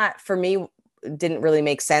 That's not, for me, didn't really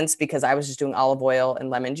make sense because I was just doing olive oil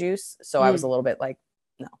and lemon juice. So I was a little bit like,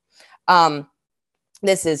 no.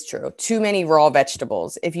 This is true. Too many raw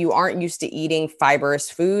vegetables. If you aren't used to eating fibrous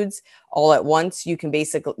foods all at once, they can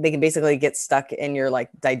basically get stuck in your like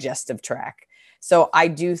digestive tract. So I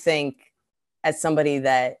do think, as somebody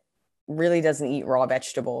that really doesn't eat raw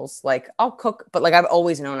vegetables, like I'll cook, but like I've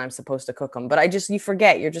always known I'm supposed to cook them, but you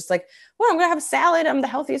forget. You're just like, well, I'm gonna have a salad. I'm the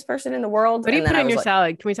healthiest person in the world. What do you put in your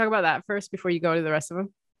salad? Can we talk about that first before you go to the rest of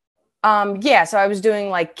them? Yeah, so I was doing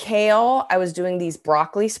like kale. I was doing these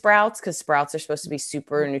broccoli sprouts because sprouts are supposed to be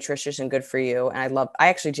super nutritious and good for you. And I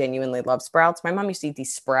actually genuinely love sprouts. My mom used to eat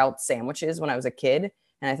these sprout sandwiches when I was a kid,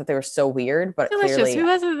 and I thought they were so weird, but delicious.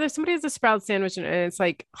 Somebody has a sprout sandwich and it's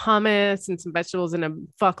like hummus and some vegetables and a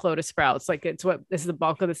fuckload of sprouts. Like this is the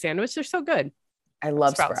bulk of the sandwich. They're so good. I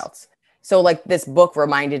love sprouts. So like this book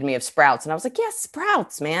reminded me of sprouts, and I was like, yes,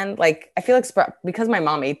 sprouts, man. Like I feel like because my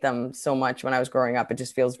mom ate them so much when I was growing up, it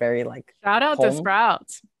just feels very like shout out to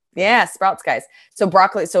sprouts. Yeah, sprouts, guys. So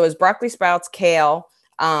broccoli. So it was broccoli, sprouts, kale.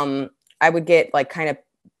 I would get like kind of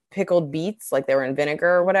pickled beets, like they were in vinegar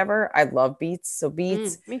or whatever. I love beets. So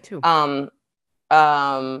beets. Me too. My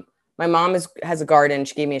mom has a garden.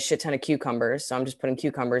 She gave me a shit ton of cucumbers, so I'm just putting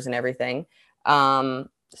cucumbers in everything.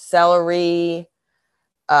 Celery.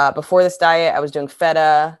 Before this diet, I was doing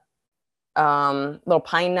feta, little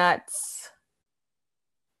pine nuts.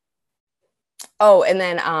 Oh, and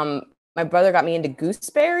then my brother got me into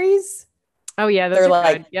gooseberries. Oh yeah, those are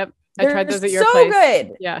like good. Yep, I tried those at your place. So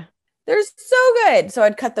good. Yeah, they're so good. So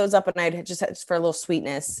I'd cut those up and I'd just for a little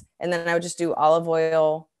sweetness, and then I would just do olive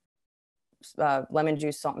oil, lemon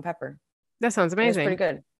juice, salt, and pepper. That sounds amazing. It was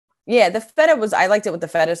pretty good. Yeah, the feta I liked it with the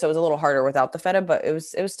feta, so it was a little harder without the feta, but it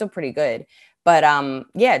was still pretty good. But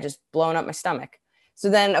yeah, just blowing up my stomach.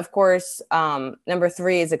 So then, of course, number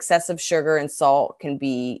 3 is excessive sugar and salt can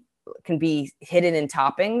be hidden in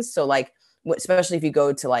toppings. So like, especially if you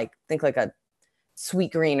go to like, think like a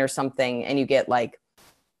Sweetgreen or something, and you get like,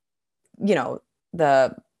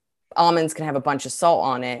 the almonds can have a bunch of salt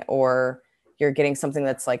on it, or you're getting something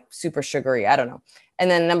that's like super sugary. I don't know.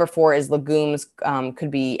 And then number 4 is legumes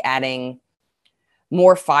could be adding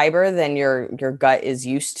more fiber than your gut is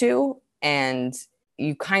used to. And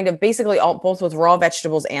you kind of basically both with raw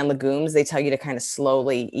vegetables and legumes, they tell you to kind of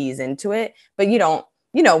slowly ease into it. But you don't,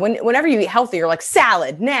 whenever you eat healthy, you're like,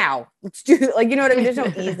 salad now. Let's do like, you know what I mean? There's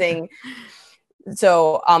no easing.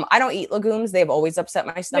 So I don't eat legumes. They've always upset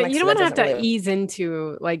my stomach. But you don't want to have to ease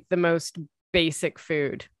into like the most basic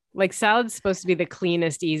food. Like salad's supposed to be the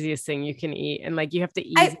cleanest, easiest thing you can eat. And like you have to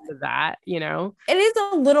ease into that, It is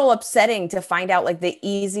a little upsetting to find out like the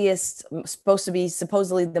easiest, supposed to be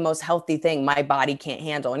supposedly the most healthy thing my body can't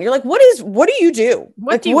handle. And you're like, what do you do?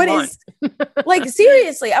 What do you want? Like,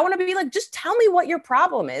 seriously, I want to be like, just tell me what your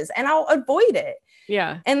problem is and I'll avoid it.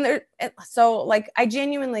 Yeah. And so like, I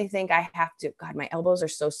genuinely think I have to, God, my elbows are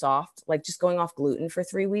so soft. Like just going off gluten for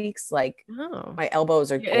 3 weeks, like my elbows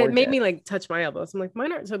are gorgeous. It made me like touch my elbows. I'm like,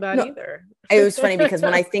 mine aren't so bad either. It was funny because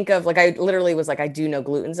when I think of like, I literally was like, I do know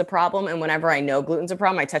gluten's a problem. And whenever I know gluten's a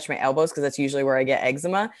problem, I touch my elbows because that's usually where I get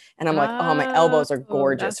eczema. And I'm like, oh, my elbows are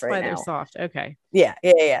gorgeous right now. They're soft. Okay.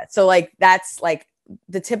 Yeah. So like, that's like,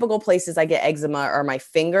 the typical places I get eczema are my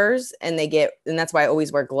fingers and that's why I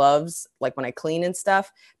always wear gloves, like when I clean and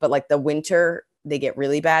stuff, but like the winter, they get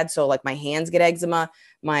really bad. So like my hands get eczema,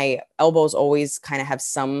 my elbows always kind of have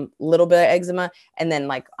some little bit of eczema, and then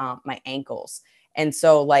like my ankles. And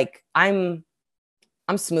so like, I'm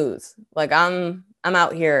smooth. Like I'm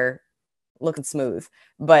out here looking smooth,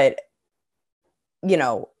 but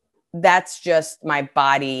that's just my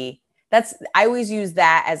body. I always use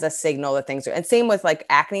that as a signal that things are, and same with like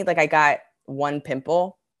acne. Like I got one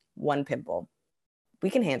pimple. We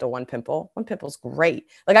can handle one pimple. One pimple's great.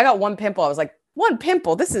 Like I got one pimple. I was like, one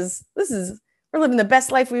pimple. This is, we're living the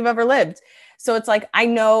best life we've ever lived. So it's like, I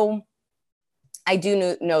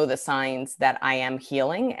do know the signs that I am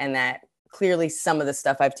healing and that clearly some of the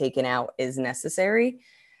stuff I've taken out is necessary,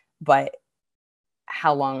 but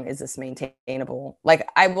how long is this maintainable? Like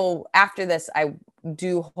after this, I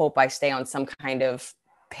do hope I stay on some kind of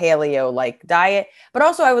paleo like diet, but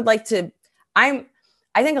also I would like to, I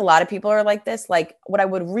think a lot of people are like this. Like what I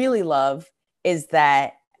would really love is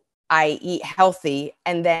that I eat healthy.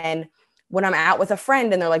 And then when I'm out with a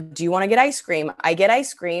friend and they're like, do you want to get ice cream? I get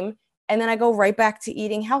ice cream. And then I go right back to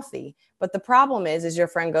eating healthy. But the problem is your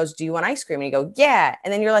friend goes, do you want ice cream? And you go, yeah.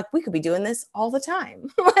 And then you're like, we could be doing this all the time.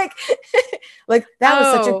 like that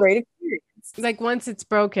was such a great experience. Like once it's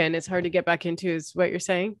broken, it's hard to get back into is what you're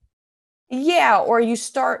saying? Yeah. Or you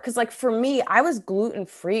start, because like for me, I was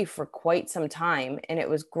gluten-free for quite some time and it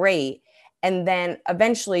was great. And then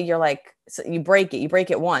eventually you're like, so you break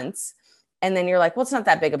it once. And then you're like, well, it's not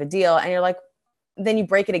that big of a deal. And you're like, then you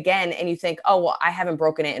break it again and you think, oh, well, I haven't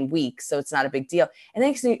broken it in weeks, so it's not a big deal. And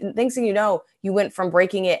next thing you know, you went from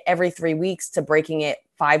breaking it every 3 weeks to breaking it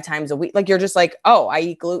 5 times a week. Like, you're just like, oh, I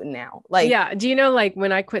eat gluten now. Like, yeah. Do you know, like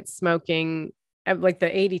when I quit smoking, like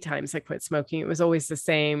the 80 times I quit smoking, it was always the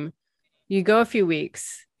same. You go a few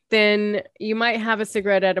weeks, then you might have a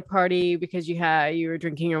cigarette at a party because you were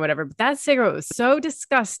drinking or whatever, but that cigarette was so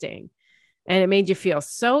disgusting. And it made you feel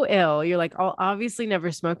so ill. You're like, I'll obviously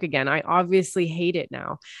never smoke again. I obviously hate it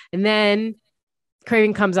now. And then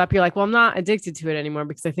craving comes up. You're like, well, I'm not addicted to it anymore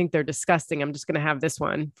because I think they're disgusting. I'm just going to have this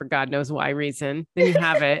one for God knows why reason. Then you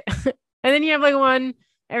have it. And then you have like one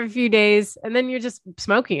every few days. And then you're just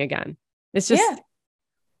smoking again. It's just,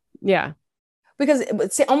 yeah. Because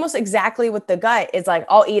it's almost exactly with the gut. It's like,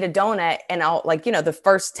 I'll eat a donut and I'll like, the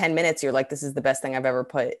first 10 minutes, you're like, this is the best thing I've ever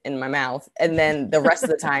put in my mouth. And then the rest of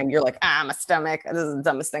the time you're like, my stomach, this is the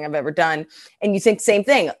dumbest thing I've ever done. And you think same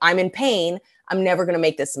thing. I'm in pain. I'm never going to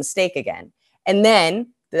make this mistake again. And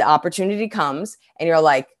then the opportunity comes and you're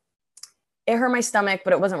like, it hurt my stomach,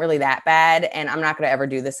 but it wasn't really that bad. And I'm not going to ever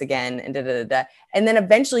do this again. And And then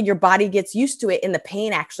eventually your body gets used to it and the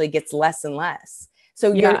pain actually gets less and less.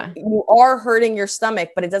 So you are hurting your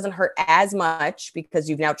stomach, but it doesn't hurt as much because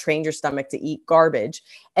you've now trained your stomach to eat garbage.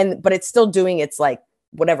 But it's still doing its like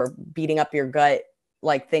whatever, beating up your gut,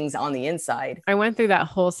 like things on the inside. I went through that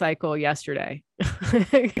whole cycle yesterday.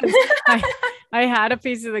 I had a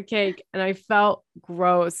piece of the cake and I felt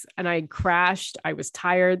gross and I crashed. I was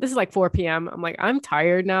tired. This is like 4 p.m. I'm like, I'm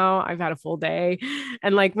tired now. I've had a full day.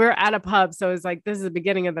 And like, we're at a pub. So it's like, this is the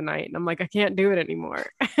beginning of the night. And I'm like, I can't do it anymore.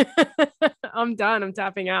 I'm done. I'm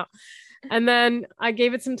tapping out. And then I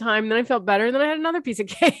gave it some time. Then I felt better. And then I had another piece of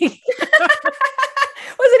cake.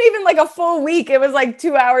 Wasn't even like a full week. It was like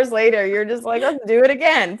 2 hours later. You're just like, let's do it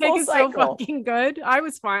again. Full cake is cycle. So fucking good. I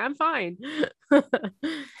was fine. I'm fine.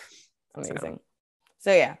 Amazing.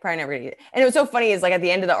 So yeah, probably never gonna eat it. And it was so funny is like at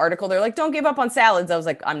the end of the article, they're like, don't give up on salads. I was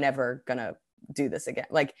like, I'm never gonna do this again.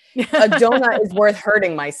 Like a donut is worth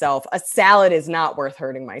hurting myself. A salad is not worth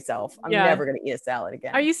hurting myself. I'm never gonna eat a salad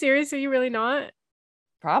again. Are you serious? Are you really not?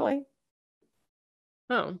 Probably.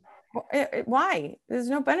 Oh. Why? There's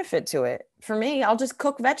no benefit to it. For me, I'll just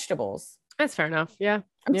cook vegetables. That's fair enough. Yeah.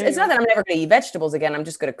 It's not that I'm never gonna eat vegetables again. I'm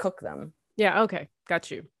just gonna cook them. Yeah. Okay.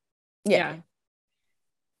 Got you. Yeah.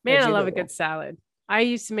 Man, I love a good salad. I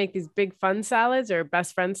used to make these big fun salads or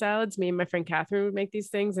best friend salads. Me and my friend Catherine would make these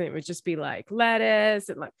things, and it would just be like lettuce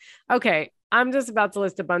and like, okay, I'm just about to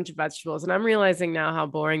list a bunch of vegetables, and I'm realizing now how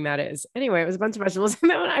boring that is. Anyway, it was a bunch of vegetables, and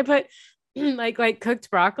then when I put like cooked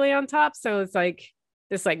broccoli on top, so it's like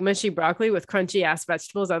this like mushy broccoli with crunchy ass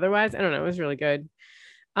vegetables. Otherwise, I don't know. It was really good.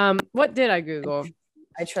 What did I Google?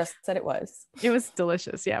 I trust that it was. It was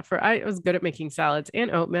delicious. Yeah, I was good at making salads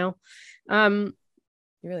and oatmeal. You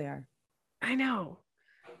really are. I know.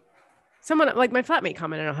 Someone like my flatmate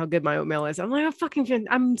commented on how good my oatmeal is. I'm like,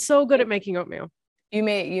 I'm so good at making oatmeal. You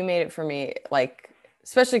made it for me, like,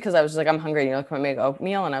 especially because I was just like, I'm hungry. And you're like, can I make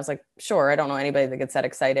oatmeal? And I was like, sure. I don't know anybody that gets that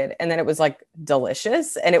excited. And then it was like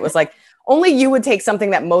delicious. And it was like, only you would take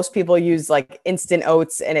something that most people use, like instant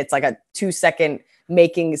oats, and it's like a 2-second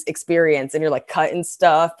making experience. And you're like cutting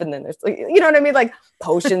stuff. And then there's like, you know what I mean? Like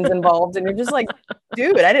potions involved. And you're just like,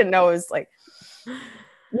 dude, I didn't know it was like,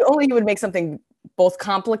 only you would make something both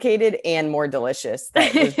complicated and more delicious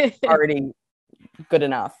that was already good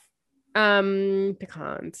enough.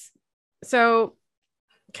 Pecans. So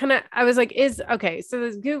I was like, so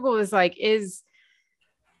this Google is like, is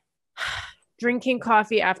drinking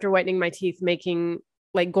coffee after whitening my teeth making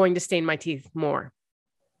like going to stain my teeth more,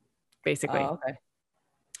 basically. Oh, okay.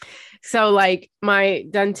 So like my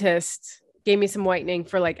dentist gave me some whitening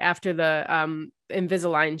for like after the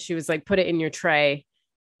Invisalign. She was like, put it in your tray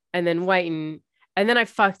and then whiten. And then I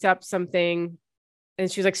fucked up something,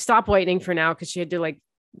 and she was like, stop whitening for now, because she had to like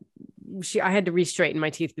I had to re-straighten my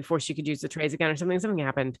teeth before she could use the trays again or something. Something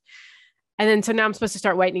happened. And then so now I'm supposed to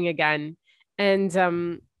start whitening again. And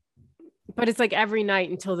but it's like every night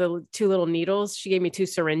until the 2 little needles. She gave me 2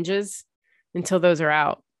 syringes until those are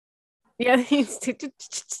out. Yeah,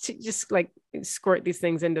 just like squirt these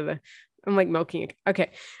things into I'm like milking it.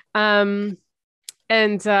 Okay. So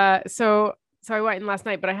I whitened last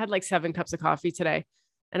night, but I had like 7 cups of coffee today.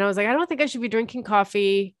 And I was like, I don't think I should be drinking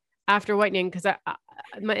coffee after whitening, because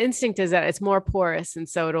my instinct is that it's more porous, and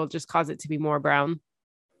so it'll just cause it to be more brown.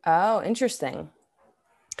 Oh, interesting.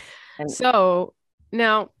 So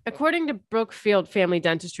now, according to Brookfield Family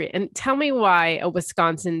Dentistry, and tell me why a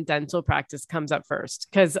Wisconsin dental practice comes up first,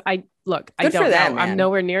 because I don't know. Man. I'm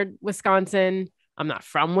nowhere near Wisconsin. I'm not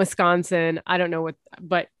from Wisconsin. I don't know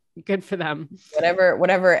but good for them.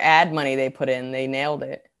 Whatever ad money they put in, they nailed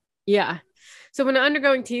it. Yeah. So when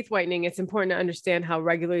undergoing teeth whitening, it's important to understand how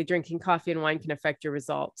regularly drinking coffee and wine can affect your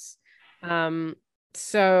results.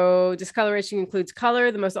 So discoloration includes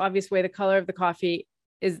color. The most obvious way the color of the coffee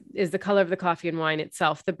is the color of the coffee and wine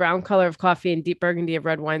itself. The brown color of coffee and deep burgundy of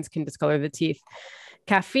red wines can discolor the teeth.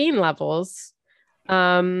 Caffeine levels,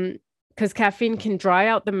 because caffeine can dry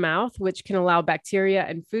out the mouth, which can allow bacteria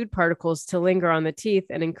and food particles to linger on the teeth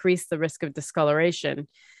and increase the risk of discoloration.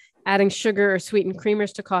 Adding sugar or sweetened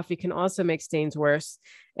creamers to coffee can also make stains worse.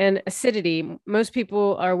 And acidity. Most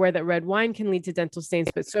people are aware that red wine can lead to dental stains,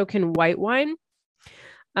 but so can white wine.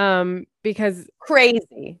 Because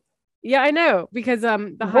crazy. Yeah, I know. Because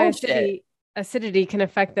the high acidity can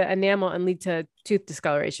affect the enamel and lead to tooth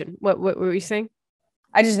discoloration. What were you saying?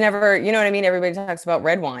 I just never, you know what I mean? Everybody talks about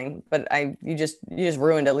red wine, but you just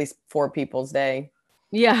ruined at least 4 people's day.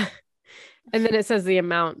 Yeah. And then it says the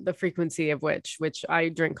amount, the frequency of which I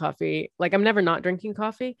drink coffee. Like I'm never not drinking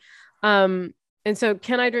coffee. And so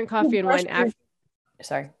can I drink coffee and wine after?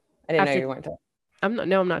 Sorry. I didn't know you weren't done.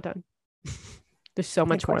 I'm not done. There's so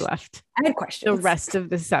much more left. I had questions. The rest of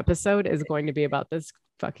this episode is going to be about this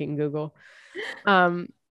fucking Google.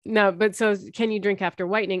 No, but so can you drink after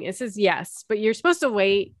whitening? It says yes, but you're supposed to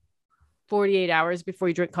wait 48 hours before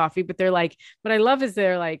you drink coffee. But they're like, what I love is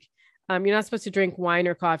they're like, you're not supposed to drink wine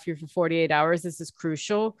or coffee for 48 hours. This is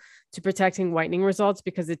crucial to protecting whitening results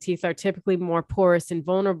because the teeth are typically more porous and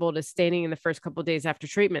vulnerable to staining in the first couple of days after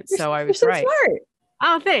treatment. So I was right. Smart.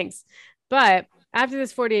 Oh, thanks. But after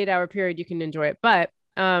this 48-hour period, you can enjoy it. But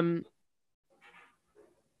where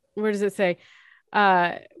does it say?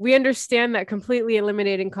 We understand that completely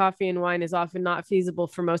eliminating coffee and wine is often not feasible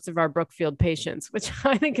for most of our Brookfield patients, which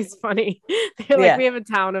I think is funny. They're like, we have a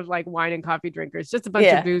town of like wine and coffee drinkers, just a bunch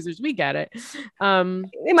of boozers. We get it.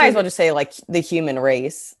 They might as well just say like the human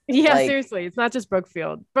race. Yeah, like, seriously. It's not just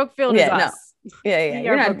Brookfield. Brookfield is us. Yeah.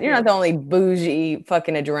 You're not the only bougie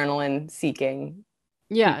fucking adrenaline seeking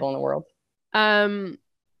people in the world.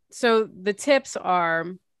 So the tips are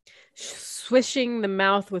swishing the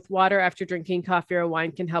mouth with water after drinking coffee or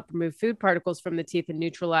wine can help remove food particles from the teeth and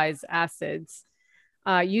neutralize acids.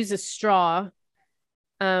 Use a straw,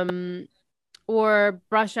 or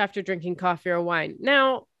brush after drinking coffee or wine.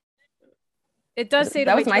 Now, it does say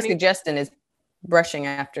that was my suggestion is brushing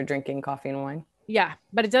after drinking coffee and wine. Yeah,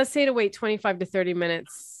 but it does say to wait 25 to 30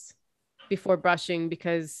 minutes before brushing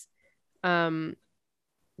because the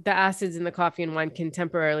acids in the coffee and wine can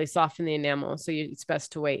temporarily soften the enamel. So it's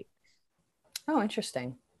best to wait. Oh,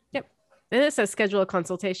 interesting. Yep. And it says schedule a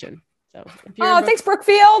consultation. So if you're thanks,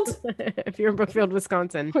 Brookfield. If you're in Brookfield,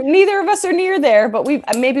 Wisconsin. Neither of us are near there, but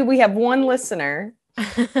maybe we have one listener.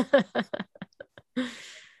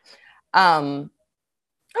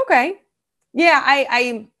 Okay. Yeah,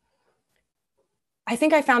 I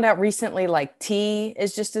think I found out recently, like tea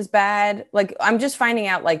is just as bad. Like I'm just finding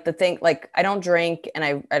out like the thing, like I don't drink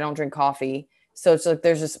and I don't drink coffee. So it's like,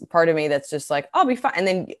 there's this part of me that's just like, I'll be fine. And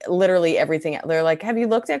then literally everything, they're like, have you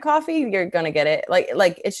looked at coffee? You're going to get it.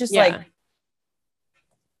 Like, it's just like,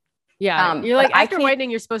 yeah. You're like, after whitening,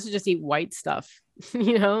 you're supposed to just eat white stuff,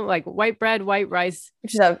 like white bread, white rice.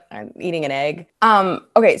 I'm eating an egg.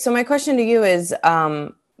 Okay. So my question to you is,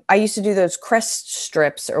 I used to do those Crest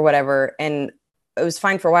strips or whatever, and it was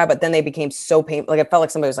fine for a while, but then they became so painful. Like I felt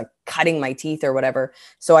like somebody was like cutting my teeth or whatever.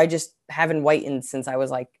 So I just haven't whitened since I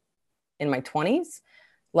was like in my 20s.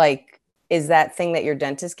 Like, is that thing that your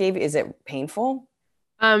dentist gave, is it painful?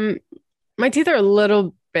 My teeth are a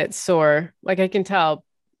little bit sore. Like I can tell,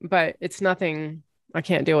 but it's nothing I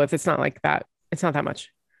can't deal with. It's not like that. It's not that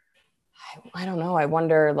much. I don't know. I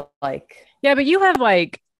wonder like. Yeah, but you have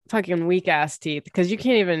like fucking weak ass teeth because you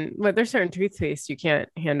can't even, there's certain toothpaste you can't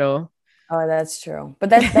handle. Oh, that's true. But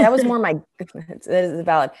that was more my, that is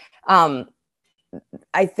valid.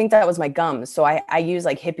 I think that was my gums. So I use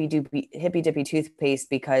like hippy dippy toothpaste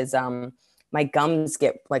because my gums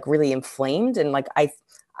get like really inflamed. And like at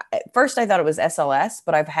first I thought it was SLS,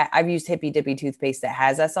 but I've used hippy dippy toothpaste that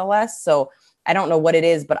has SLS. So I don't know what it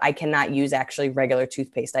is, but I cannot use actually regular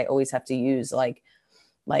toothpaste. I always have to use like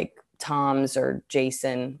Tom's or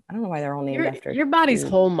Jason. I don't know why they're all named after your body's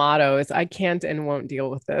whole motto is I can't and won't deal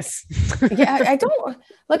with this. Yeah,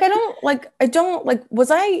 I don't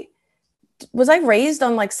was I raised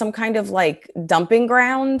on like some kind of like dumping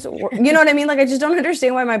ground? You know what I mean? Like I just don't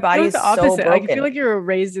understand why my body is so broken. I feel like you were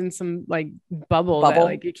raised in some like bubble that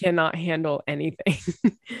like you cannot handle anything.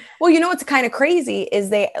 Well, you know what's kind of crazy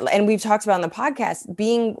is and we've talked about on the podcast,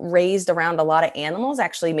 being raised around a lot of animals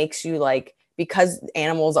actually makes you like, because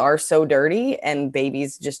animals are so dirty and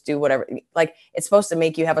babies just do whatever, like it's supposed to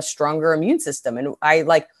make you have a stronger immune system. And I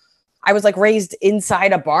was like raised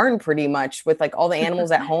inside a barn pretty much with like all the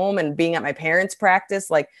animals at home and being at my parents'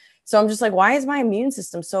 practice. Like, so I'm just like, why is my immune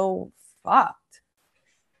system so fucked?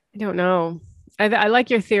 I don't know. I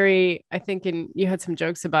like your theory. I think you had some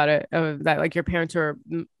jokes about it, of that like your parents were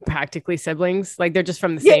practically siblings. Like they're just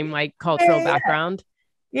from the same like cultural background.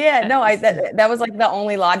 Yeah, no, that was like the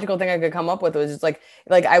only logical thing I could come up with. It was just like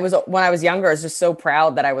when I was younger, I was just so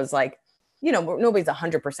proud that I was like, nobody's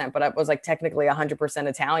 100%, but I was like technically 100%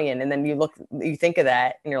 Italian. And then you think of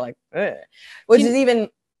that and you're like, ugh. Which is even,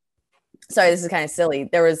 sorry, this is kind of silly.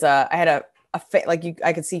 There was I had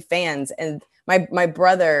I could see fans, and my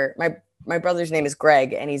brother's name is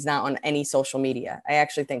Greg, and he's not on any social media. I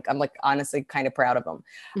actually think I'm like honestly kind of proud of him.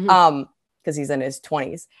 Mm-hmm. Because he's in his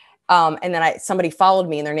 20s. And then somebody followed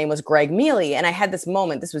me and their name was Greg Mealy. And I had this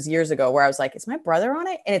moment, this was years ago, where I was like, is my brother on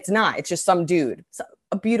it? And it's not, it's just some dude,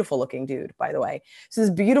 a beautiful looking dude, by the way. So this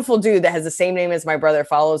beautiful dude that has the same name as my brother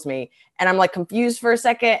follows me. And I'm like confused for a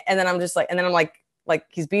second. And then I'm just like, and then I'm like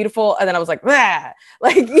he's beautiful. And then I was like, bah!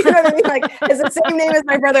 Like, you know what I mean? Like has the same name as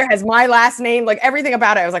my brother, has my last name, like everything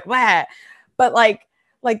about it. I was like, bah! But like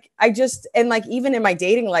I just, and like, even in my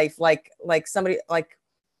dating life, like somebody, like,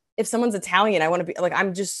 if someone's Italian, I want to be like,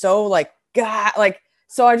 I'm just so like, God, like,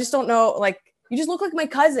 so I just don't know. Like, you just look like my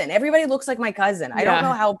cousin. Everybody looks like my cousin. I don't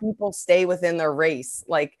know how people stay within their race.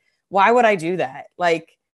 Like, why would I do that?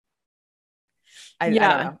 Like, I don't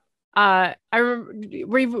know. I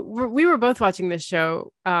remember we were both watching this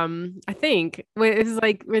show. I think it was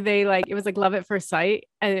like where they like, it was like Love at First Sight,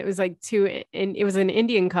 and it was like it was an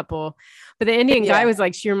Indian couple, but the Indian guy was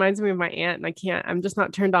like, she reminds me of my aunt, and I'm just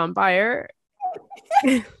not turned on by her.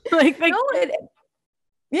 I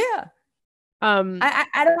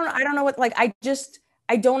don't know what, like, I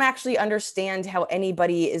don't actually understand how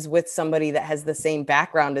anybody is with somebody that has the same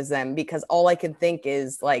background as them, because all I can think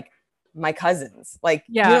is like my cousins, like,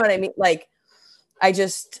 you know what I mean? Like, I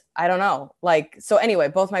don't know. Like, so anyway,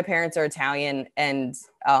 both my parents are Italian, and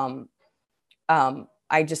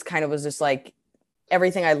I just kind of was just like,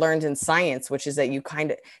 everything I learned in science, which is that you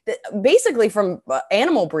kind of basically from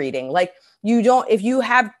animal breeding, like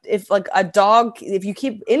if like a dog, if you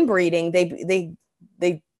keep inbreeding, they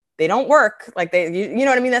they don't work. Like you know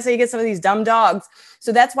what I mean? That's how you get some of these dumb dogs.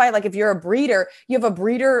 So that's why, like, if you're a breeder, you have a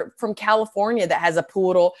breeder from California that has a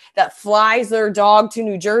poodle that flies their dog to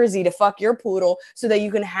New Jersey to fuck your poodle so that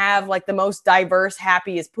you can have like the most diverse,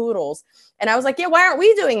 happiest poodles. And I was like, yeah, why aren't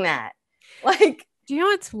we doing that? Like, do you know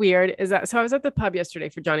what's weird is that, so I was at the pub yesterday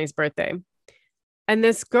for Johnny's birthday, and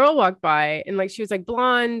this girl walked by, and like, she was like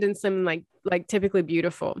blonde and slim, like typically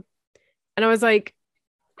beautiful. And I was like,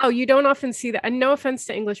 oh, you don't often see that. And no offense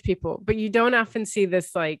to English people, but you don't often see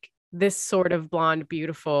this, like this sort of blonde,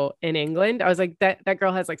 beautiful in England. I was like, that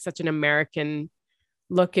girl has like such an American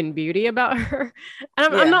look and beauty about her.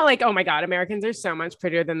 And I'm not like, oh my God, Americans are so much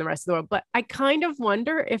prettier than the rest of the world. But I kind of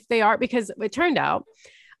wonder if they are, because it turned out,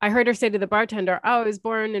 I heard her say to the bartender, oh, I was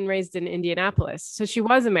born and raised in Indianapolis. So she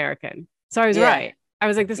was American. So I was right. I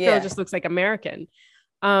was like, this girl just looks like American.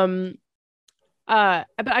 But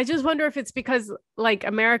I just wonder if it's because like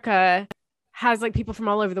America has like people from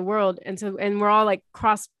all over the world, and we're all like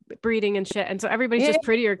crossbreeding and shit, and so everybody's just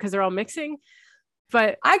prettier because they're all mixing.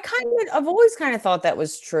 But I've always kind of thought that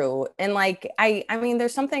was true, and like I mean,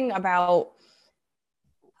 there's something about,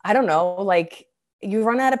 I don't know, like you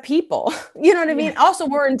run out of people, you know what I mean? Also,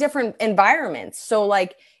 we're in different environments, so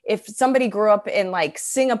like if somebody grew up in like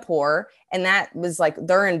Singapore and that was like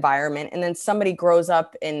their environment, and then somebody grows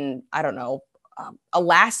up in, I don't know,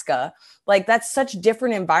 Alaska, like that's such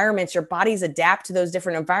different environments. Your bodies adapt to those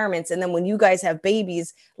different environments. And then when you guys have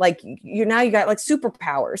babies, like you got like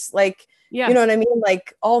superpowers, like, you know what I mean?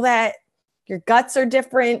 Like all that, your guts are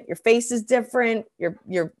different. Your face is different.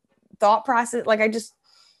 Your thought process. Like I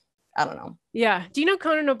don't know. Yeah. Do you know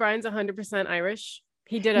Conan O'Brien's 100% Irish?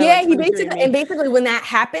 He did. He basically when that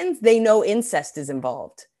happens, they know incest is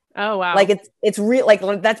involved. Oh wow! Like it's real. Like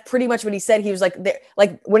that's pretty much what he said. He was like,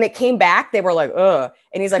 when it came back, they were like,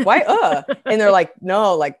 and he's like, why, and they're like,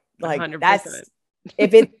 no, like 100%. That's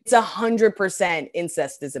if it's 100%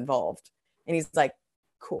 incest is involved, and he's like,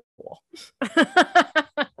 cool.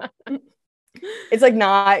 It's like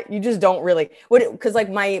not, you just don't really because like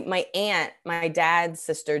my aunt, my dad's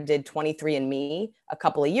sister did 23andMe a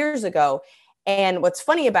couple of years ago, and what's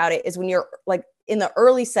funny about it is when you're like in the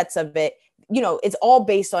early sets of it, you know, it's all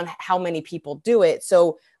based on how many people do it.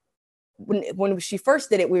 So when she first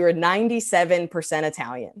did it, we were 97%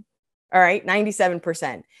 Italian. All right.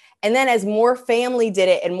 97%. And then as more family did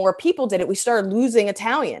it and more people did it, we started losing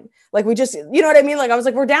Italian. Like we just, you know what I mean? Like I was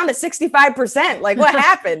like, we're down to 65%. Like what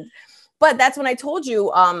happened? But that's when I told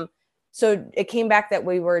you. So it came back that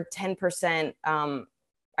we were 10%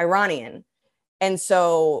 Iranian. And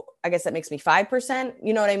so I guess that makes me 5%.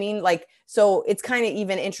 You know what I mean? Like, so it's kind of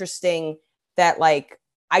even interesting that like,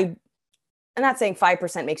 I'm not saying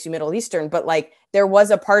 5% makes you Middle Eastern, but like there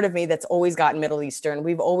was a part of me that's always gotten Middle Eastern.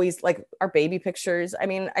 We've always like our baby pictures. I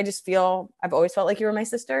mean, I've always felt like you were my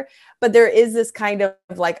sister, but there is this kind of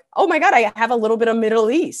like, oh my God, I have a little bit of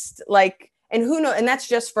Middle East. Like, and who knows? And that's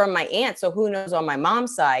just from my aunt. So who knows on my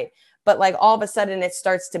mom's side, but like all of a sudden it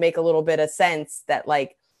starts to make a little bit of sense that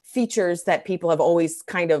like features that people have always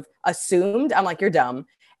kind of assumed. I'm like, you're dumb.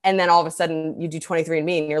 And then all of a sudden you do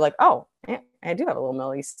 23andMe and you're like, oh, yeah, I do have a little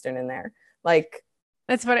Middle Eastern in there. Like,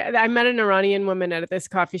 that's funny. I met an Iranian woman at this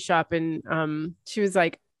coffee shop, and she was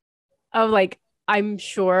like, oh, like, I'm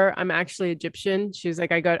sure I'm actually Egyptian. She was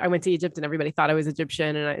like, I went to Egypt and everybody thought I was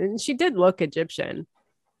Egyptian. And she did look Egyptian,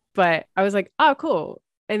 but I was like, oh, cool.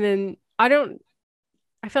 And then I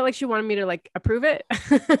felt like she wanted me to like approve it.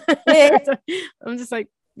 Yeah. I'm just like,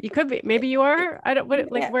 you could be, maybe you are. I don't,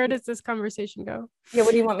 where does this conversation go? Yeah.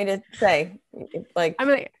 What do you want me to say? Like, I'm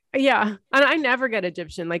like, yeah. And I never get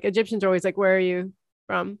Egyptian. Like Egyptians are always like, where are you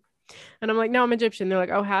from? And I'm like, no, I'm Egyptian. They're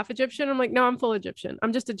like, oh, half Egyptian. I'm like, no, I'm full Egyptian.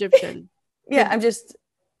 I'm just Egyptian. Yeah. This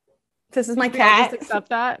is my cat. Just accept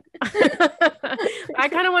that. I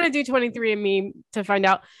kind of want to do 23andMe to find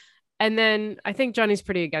out. And then I think Johnny's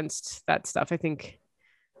pretty against that stuff. I think,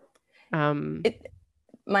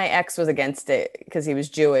 my ex was against it because he was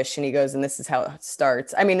Jewish, and he goes, and this is how it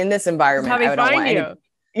starts. I mean, in this environment, I don't want you.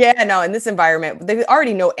 Yeah, no, in this environment, they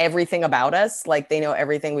already know everything about us. Like they know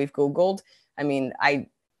everything we've Googled. I mean,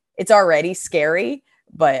 it's already scary,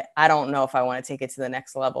 but I don't know if I want to take it to the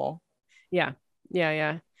next level. Yeah.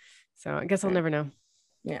 So I guess I'll never know.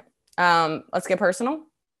 Yeah. Let's get personal.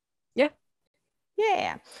 Yeah.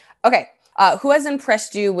 Yeah. Okay. Who has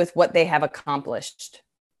impressed you with what they have accomplished?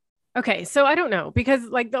 Okay. So I don't know, because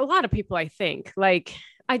like a lot of people, I think like,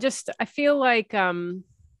 I feel like,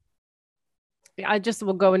 I just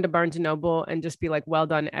will go into Barnes and Noble and just be like, well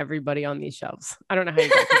done, everybody on these shelves. I don't know how you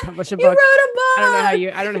got to publish a book. You wrote a book. I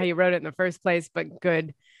don't know how you wrote it in the first place, but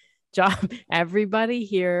good job. Everybody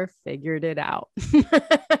here figured it out.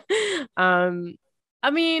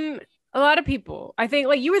 I mean, a lot of people. I think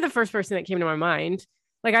like you were the first person that came to my mind.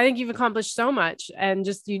 Like I think you've accomplished so much and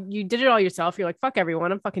just you did it all yourself. You're like, fuck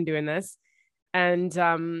everyone, I'm fucking doing this. And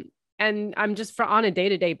I'm just on a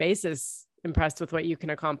day-to-day basis impressed with what you can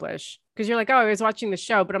accomplish. Because you're like, oh, I was watching the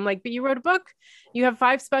show, but I'm like, but you wrote a book, you have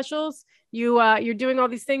 5 specials, you're doing all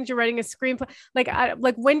these things, you're writing a screenplay.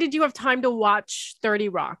 Like when did you have time to watch 30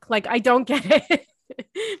 Rock? Like I don't get it.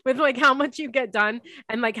 With like how much you get done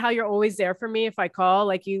and like how you're always there for me if I call,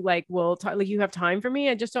 like you like will talk, like you have time for me.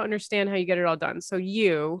 I just don't understand how you get it all done. So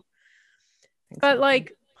you, but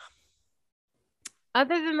like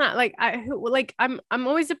other than that, I'm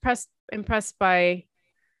always impressed by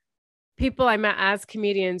people I met as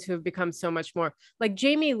comedians who have become so much more. Like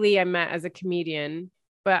Jamie Lee I met as a comedian,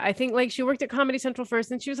 but I think like she worked at Comedy Central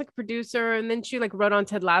first and she was like a producer and then she like wrote on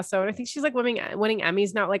Ted Lasso and I think she's like winning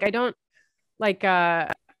Emmys now. Like I don't like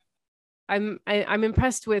I'm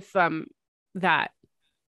impressed with that.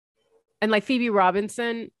 And like Phoebe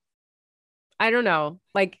Robinson, I don't know,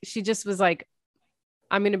 like she just was like,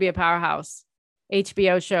 I'm gonna be a powerhouse.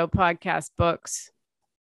 HBO show, podcast, books.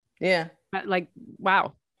 Yeah. But like,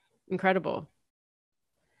 wow, incredible.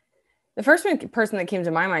 The first person that came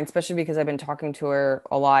to my mind, especially because I've been talking to her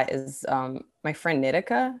a lot, is my friend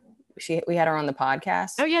Nitika. We had her on the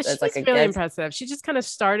podcast. Oh yeah, she's like really impressive. She just kind of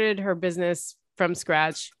started her business from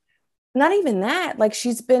scratch. Not even that. Like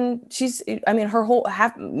I mean,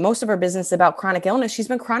 most of her business is about chronic illness. She's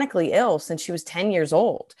been chronically ill since she was 10 years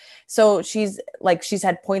old. So she's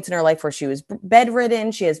had points in her life where she was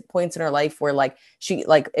bedridden. She has points in her life where like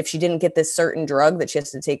if she didn't get this certain drug that she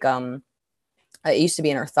has to take, it used to be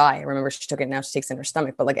in her thigh. I remember she took it. Now she takes it in her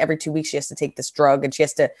stomach, but like every 2 weeks she has to take this drug and she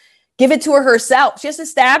has to give it to herself. She has to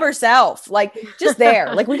stab herself. Like just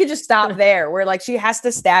there, like we could just stop there where like she has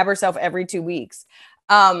to stab herself every 2 weeks.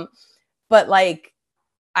 But like,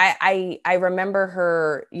 I remember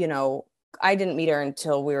her, you know, I didn't meet her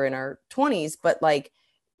until we were in our 20s, but like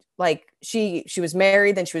she was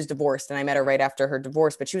married, then she was divorced. And I met her right after her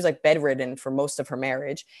divorce, but she was like bedridden for most of her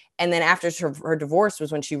marriage. And then after her divorce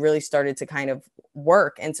was when she really started to kind of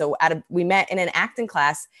work. And so we met in an acting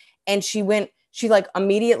class and she like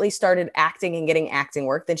immediately started acting and getting acting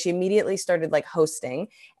work. Then she immediately started like hosting.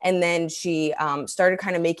 And then she started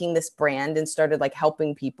kind of making this brand and started like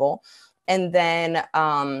helping people. And then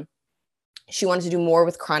she wanted to do more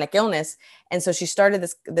with chronic illness. And so she started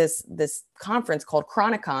this conference called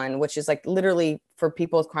Chronicon, which is like literally for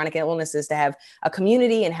people with chronic illnesses to have a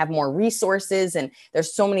community and have more resources. And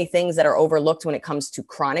there's so many things that are overlooked when it comes to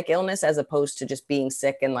chronic illness, as opposed to just being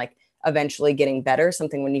sick and like eventually getting better,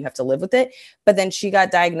 something when you have to live with it. But then she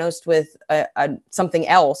got diagnosed with something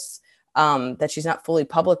else that she's not fully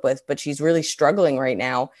public with, but she's really struggling right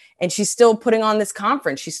now. And she's still putting on this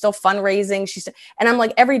conference. She's still fundraising. And I'm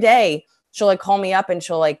like, every day she'll like call me up and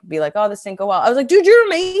she'll like be like, oh, this didn't go well. I was like, dude, you're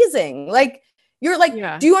amazing. Like, you're like,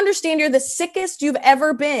 yeah. Do you understand you're the sickest you've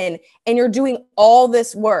ever been? And you're doing all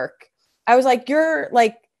this work. I was like, you're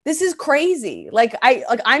like, this is crazy.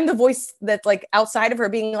 I'm the voice that's like outside of her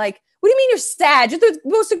being like, what do you mean you're sad? You're the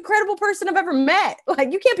most incredible person I've ever met.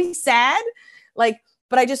 Like, you can't be sad. Like,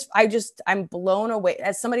 but I'm blown away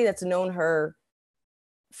as somebody that's known her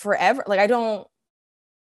forever. Like,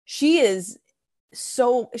 she's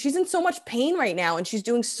in so much pain right now and she's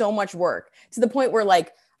doing so much work to the point where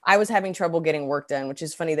like, I was having trouble getting work done, which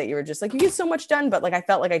is funny that you were just like, you get so much done. But like, I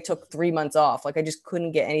felt like I took 3 months off. Like I just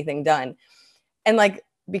couldn't get anything done. And like,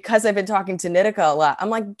 because I've been talking to Nitika a lot, I'm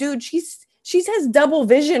like, dude, she has double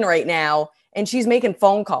vision right now. And she's making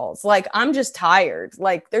phone calls. Like, I'm just tired.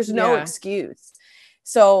 Like there's no excuse.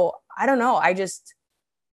 So I don't know.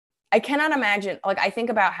 I cannot imagine. Like, I think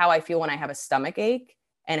about how I feel when I have a stomach ache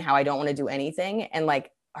and how I don't want to do anything. And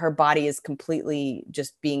like her body is completely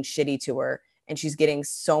just being shitty to her. And she's getting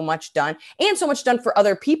so much done and so much done for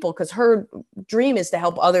other people. Cause her dream is to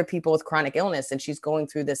help other people with chronic illness. And she's going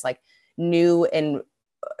through this like new and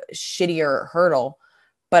shittier hurdle.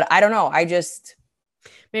 But I don't know.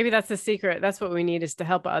 Maybe that's the secret. That's what we need, is to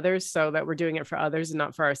help others so that we're doing it for others and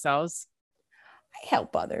not for ourselves. I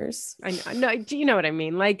help others. I know. Do you know what I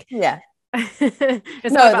mean? Like, yeah.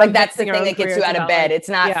 It's like that's the thing that gets you out of bed. It's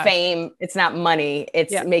not fame. It's not money.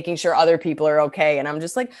 It's making sure other people are okay. And I'm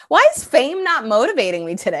just like, why is fame not motivating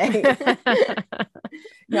me today?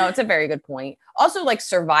 No, it's a very good point. Also, like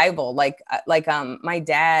survival, like my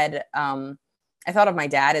dad, I thought of my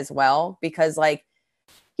dad as well, because like,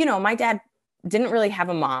 you know, my dad didn't really have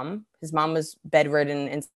a mom. His mom was bedridden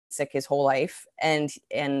and sick his whole life. And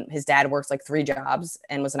his dad works like 3 jobs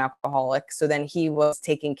and was an alcoholic. So then he was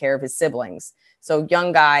taking care of his siblings. So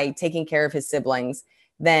young guy taking care of his siblings.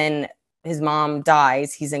 Then his mom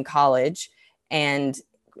dies. He's in college. and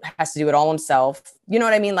has to do it all himself. You know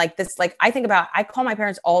what I mean? Like this, like I call my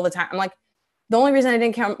parents all the time. I'm like, the only reason I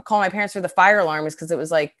didn't call my parents for the fire alarm is because it was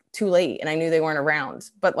like too late and I knew they weren't around.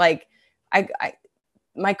 But like,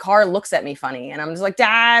 my car looks at me funny and I'm just like,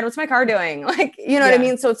 Dad, what's my car doing? Like, you know what I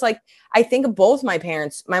mean? So it's like, I think of both my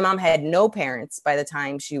parents. My mom had no parents by the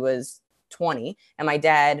time she was 20, and my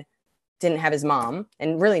dad didn't have his mom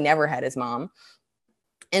and really never had his mom.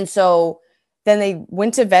 And so then they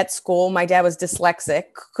went to vet school. My dad was dyslexic,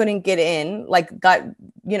 couldn't get in, like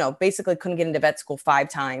basically couldn't get into vet school 5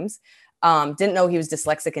 times. Didn't know he was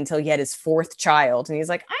dyslexic until he had his 4th child. And he's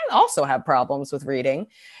like, I also have problems with reading.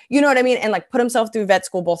 You know what I mean? And like put himself through vet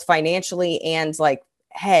school, both financially and like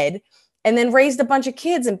head, and then raised a bunch of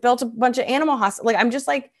kids and built a bunch of animal hospitals. Like, I'm just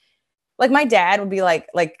like my dad would be like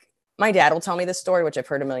my dad will tell me this story, which I've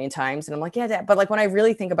heard a million times. And I'm like, yeah, Dad. But like, when I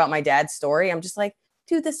really think about my dad's story, I'm just like,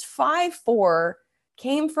 dude, this 5'4"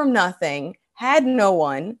 came from nothing, had no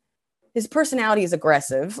one. His personality is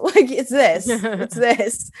aggressive. Like it's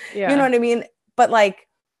this. Yeah. You know what I mean? But like,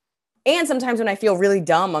 and sometimes when I feel really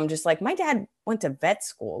dumb, I'm just like, my dad went to vet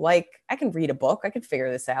school. Like I can read a book. I could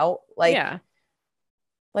figure this out. Like, yeah.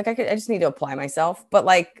 Like I just need to apply myself. But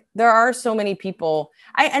like, there are so many people.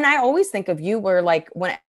 I always think of you where like,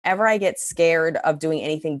 whenever I get scared of doing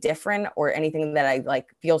anything different or anything that I like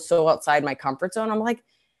feel so outside my comfort zone, I'm like,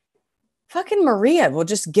 fucking Maria will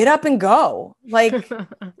just get up and go. Like,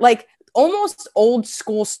 like almost old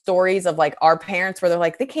school stories of like our parents where they're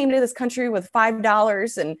like, they came to this country with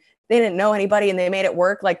 $5 and they didn't know anybody and they made it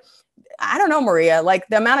work. Like, I don't know, Maria, like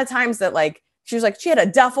the amount of times that like, she was like, she had a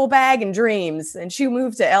duffel bag and dreams and she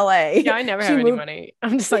moved to LA. Yeah, I never have any money.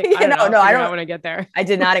 I'm just like, I don't want to get there. I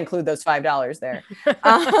did not include those $5 there.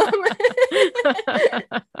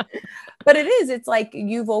 But it's like,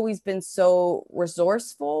 you've always been so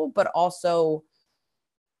resourceful, but also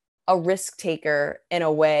a risk taker in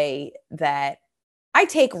a way that I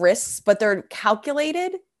take risks, but they're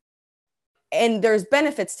calculated and there's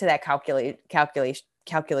benefits to that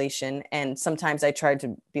calculation. And sometimes I try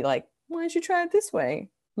to be like, why don't you try it this way,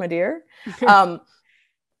 my dear?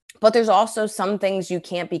 But there's also some things you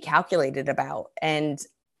can't be calculated about. And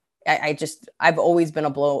I've always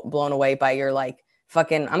been blown away by your like,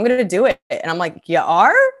 fucking, I'm going to do it. And I'm like, you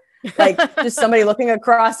are? Like just somebody looking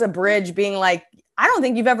across a bridge being like, I don't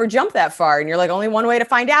think you've ever jumped that far. And you're like, only one way to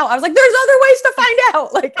find out. I was like, there's other ways to find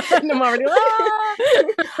out. Like, and I'm already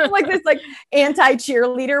I'm like this like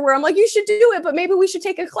anti-cheerleader where I'm like, you should do it, but maybe we should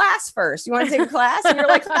take a class first. You want to take a class? And you're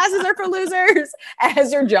like, classes are for losers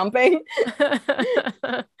as you're jumping.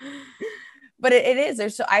 But it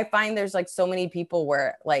is. I find there's like so many people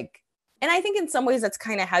where like, and I think in some ways that's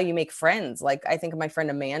kind of how you make friends. Like I think of my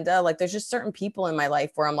friend Amanda, like there's just certain people in my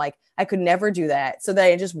life where I'm like, I could never do that. So that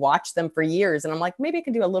I just watched them for years. And I'm like, maybe I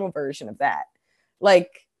could do a little version of that.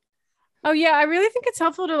 Like, oh yeah. I really think it's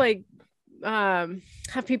helpful to like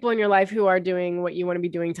have people in your life who are doing what you want to be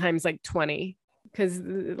doing times like 20. Cause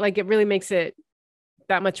like, it really makes it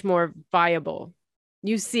that much more viable.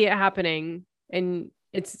 You see it happening and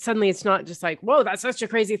it's not just like, whoa, that's such a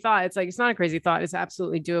crazy thought. It's like, it's not a crazy thought. It's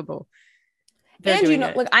absolutely doable. And you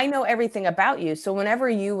know, like I know everything about you. So whenever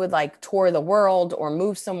you would like tour the world or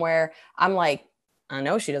move somewhere, I'm like, I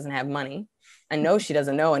know she doesn't have money. I know she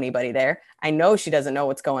doesn't know anybody there. I know she doesn't know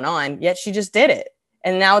what's going on, yet she just did it.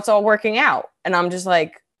 And now it's all working out. And I'm just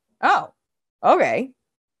like, oh, okay.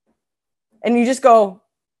 And you just go,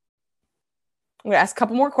 I'm going to ask a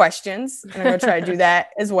couple more questions and I'm going to try to do that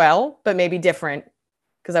as well, but maybe different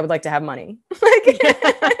because I would like to have money.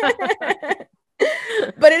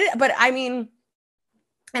 But I mean,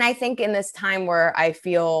 and I think in this time where I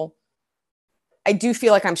do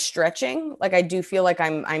feel like I'm stretching, like I do feel like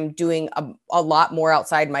I'm doing a lot more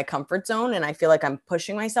outside my comfort zone. And I feel like I'm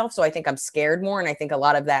pushing myself. So I think I'm scared more. And I think a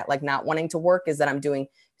lot of that, like not wanting to work is that I'm doing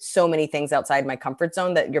so many things outside my comfort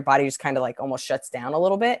zone that your body just kind of like almost shuts down a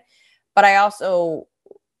little bit. But I also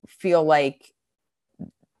feel like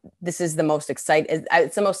this is the most excited.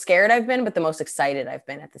 It's the most scared I've been, but the most excited I've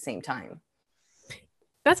been at the same time.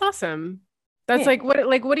 That's awesome. That's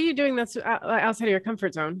what are you doing that's outside of your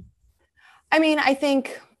comfort zone? I mean, I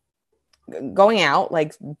think going out,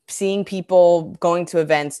 like seeing people, going to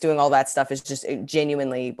events, doing all that stuff is just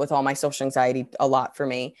genuinely, with all my social anxiety, a lot for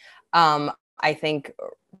me. I think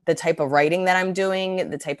the type of writing that I'm doing,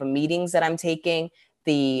 the type of meetings that I'm taking,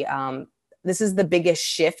 this is the biggest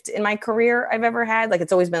shift in my career I've ever had. Like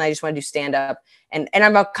it's always been, I just want to do stand up and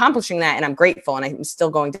I'm accomplishing that and I'm grateful and I'm still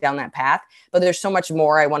going down that path, but there's so much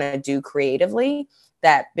more I want to do creatively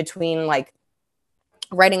that between like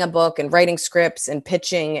writing a book and writing scripts and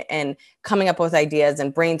pitching and coming up with ideas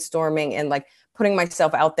and brainstorming and like putting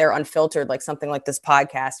myself out there unfiltered, like something like this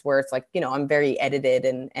podcast, where it's like, I'm very edited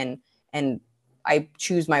and I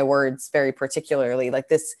choose my words very particularly. Like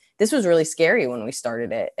this was really scary when we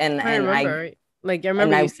started it. And I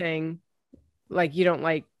remember you saying like, you don't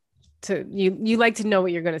like to, you like to know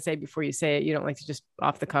what you're going to say before you say it. You don't like to just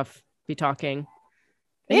off the cuff be talking.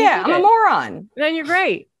 And yeah, I'm a moron. Then you're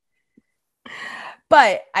great.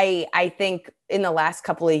 But I think in the last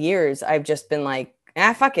couple of years, I've just been like,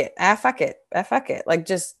 fuck it. Like,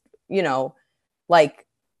 just, like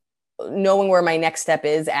knowing where my next step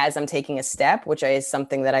is as I'm taking a step, which is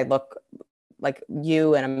something that I look like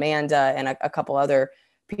you and Amanda and a couple other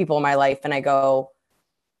people in my life. And I go,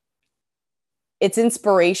 it's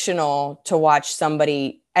inspirational to watch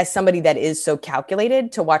somebody that is so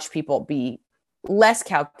calculated, to watch people be less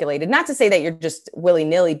calculated. Not to say that you're just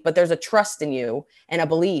willy-nilly, but there's a trust in you and a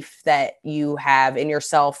belief that you have in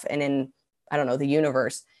yourself and in, I don't know, the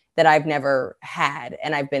universe that I've never had.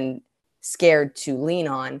 And I've been scared to lean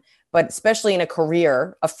on, but especially in a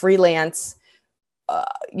career, a freelance,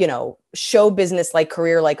 show business like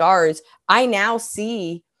career like ours, I now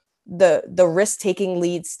see the risk taking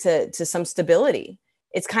leads to some stability.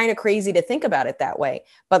 It's kind of crazy to think about it that way.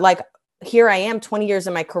 But like, here I am 20 years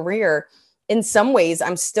in my career. In some ways,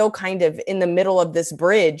 I'm still kind of in the middle of this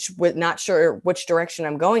bridge with not sure which direction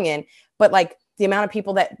I'm going in. But like the amount of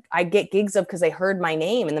people that I get gigs of because they heard my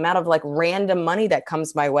name, and the amount of like random money that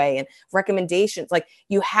comes my way and recommendations, like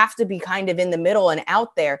you have to be kind of in the middle and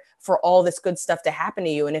out there for all this good stuff to happen to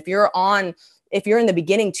you. And if you're in the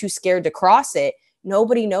beginning too scared to cross it,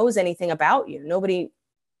 nobody knows anything about you.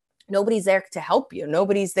 Nobody's there to help you.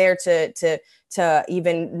 Nobody's there to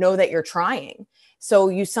even know that you're trying. So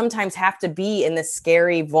you sometimes have to be in this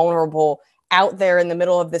scary, vulnerable, out there in the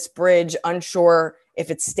middle of this bridge, unsure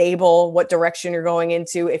if it's stable, what direction you're going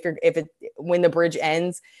into, when the bridge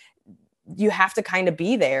ends. You have to kind of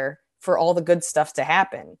be there for all the good stuff to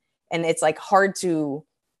happen. And it's like hard to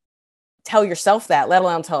tell yourself that, let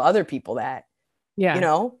alone tell other people that.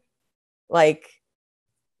 Yeah. Like,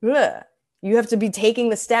 ugh. You have to be taking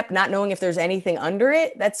the step, not knowing if there's anything under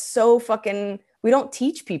it. That's so fucking, we don't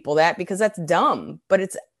teach people that because that's dumb, but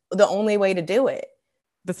it's the only way to do it.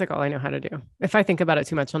 That's like all I know how to do. If I think about it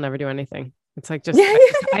too much, I'll never do anything. It's like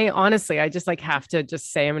I honestly just like have to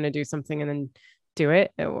just say I'm going to do something and then do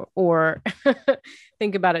it, or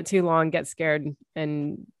think about it too long, get scared,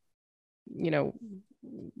 and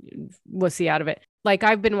we'll see out of it. Like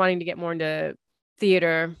I've been wanting to get more into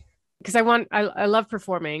theater because I love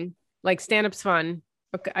performing. Like stand-up's fun.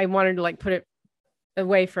 Okay, I wanted to like put it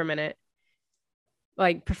away for a minute.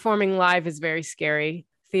 Like performing live is very scary.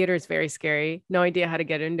 Theater is very scary. No idea how to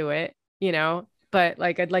get into it, but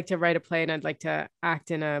like, I'd like to write a play and I'd like to act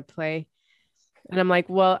in a play. And I'm like,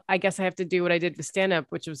 well, I guess I have to do what I did with stand-up,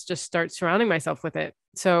 which was just start surrounding myself with it.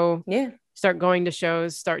 So yeah, start going to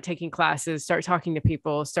shows, start taking classes, start talking to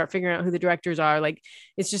people, start figuring out who the directors are. Like,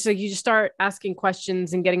 it's just like, you just start asking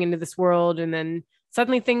questions and getting into this world. And then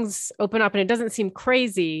suddenly things open up and it doesn't seem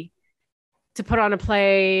crazy to put on a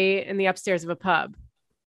play in the upstairs of a pub.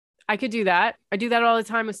 I could do that. I do that all the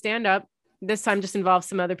time with stand-up. This time just involves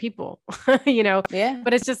some other people, Yeah.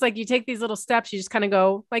 But it's just like, you take these little steps, you just kind of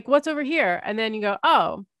go like, what's over here? And then you go,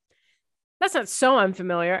 oh, that's not so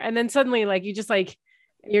unfamiliar. And then suddenly like, you're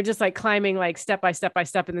just like climbing like step by step by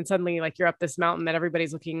step. And then suddenly like you're up this mountain that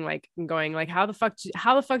everybody's looking like and going like, how the fuck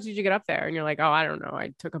did you get up there? And you're like, oh, I don't know.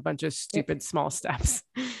 I took a bunch of stupid small steps.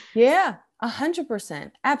 Yeah,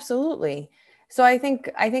 100%. Absolutely. So I think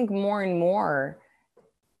more and more,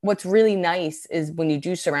 what's really nice is when you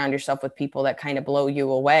do surround yourself with people that kind of blow you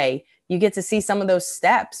away, you get to see some of those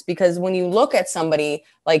steps. Because when you look at somebody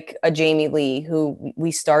like a Jamie Lee, who we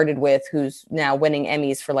started with, who's now winning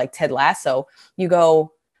Emmys for like Ted Lasso, you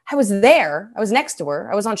go, I was there. I was next to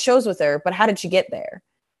her. I was on shows with her, but how did she get there?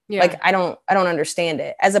 Yeah. Like, I don't understand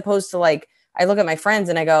it. As opposed to like, I look at my friends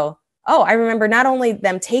and I go, oh, I remember not only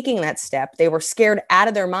them taking that step, they were scared out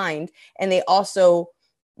of their mind. And they also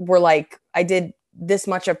were like, I did this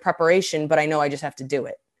much of preparation, but I know I just have to do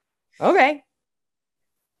it. Okay.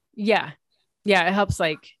 Yeah. It helps.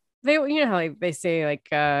 Like how like they say like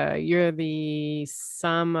you're the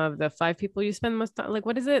sum of the 5 people you spend the most time. Like,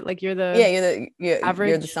 what is it? Like you're the average.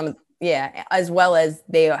 You're the sum of, as well as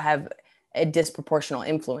they have a disproportional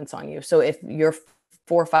influence on you. So if your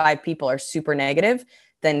 4 or 5 people are super negative,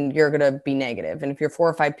 then you're gonna be negative. And if your 4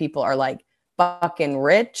 or 5 people are like fucking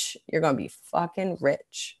rich, you're gonna be fucking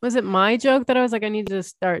rich. Was it my joke that I was like, I need to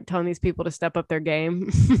start telling these people to step up their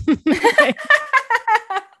game?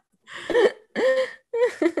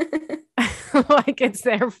 Like it's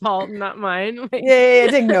their fault, not mine. Like, yeah,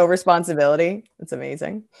 take no responsibility. It's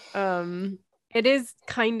amazing. it is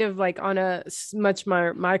kind of like on a much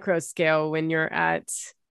more micro scale when you're at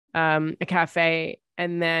a cafe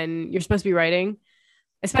and then you're supposed to be writing,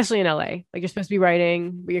 especially in LA. Like you're supposed to be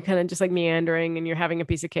writing, but you're kind of just like meandering and you're having a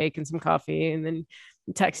piece of cake and some coffee and then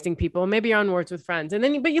texting people. Maybe you're on words with friends. And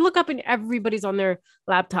then, but you look up and everybody's on their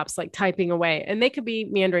laptops, like typing away. And they could be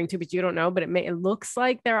meandering too, but you don't know. But it looks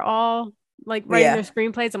like they're all like writing their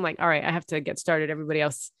screenplays. I'm like, all right, I have to get started. Everybody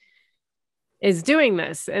else is doing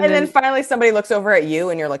this. And then finally somebody looks over at you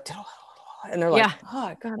and you're like, and they're like, oh,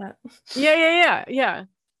 I got it. Yeah.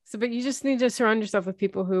 So, but you just need to surround yourself with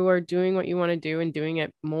people who are doing what you want to do and doing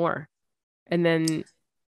it more. And then,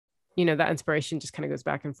 you know, that inspiration just kind of goes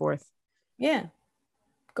back and forth. Yeah.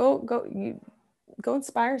 Go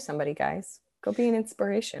inspire somebody, guys. Go be an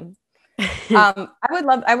inspiration. I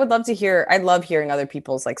would love to hear, I love hearing other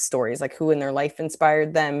people's like stories, like who in their life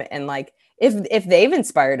inspired them. And like, if they've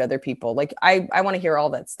inspired other people, like I want to hear all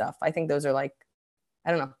that stuff. I think those are like,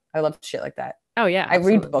 I don't know. I love shit like that. Oh yeah.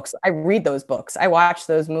 Absolutely. I read books. I read those books. I watch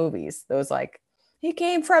those movies. Those like, he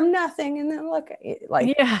came from nothing. And then look,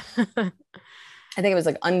 like, yeah. I think it was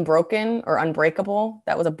like Unbroken or Unbreakable.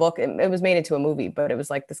 That was a book. It was made into a movie, but it was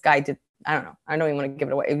like this guy did, I don't know. I don't even want to give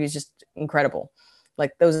it away. It was just incredible.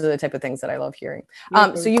 Like those are the type of things that I love hearing.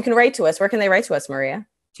 So you can write to us. Where can they write to us, Maria?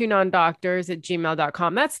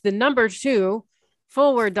 TwoNonDoctors@gmail.com. That's the number 2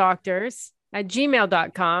 forward doctors at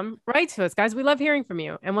gmail.com. Write to us, guys. We love hearing from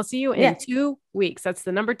you. And we'll see you in 2 weeks. That's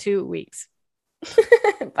the number 2 weeks.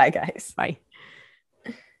 Bye, guys. Bye.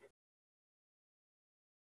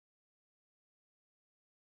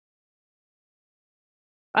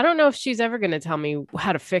 I don't know if she's ever going to tell me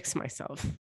how to fix myself.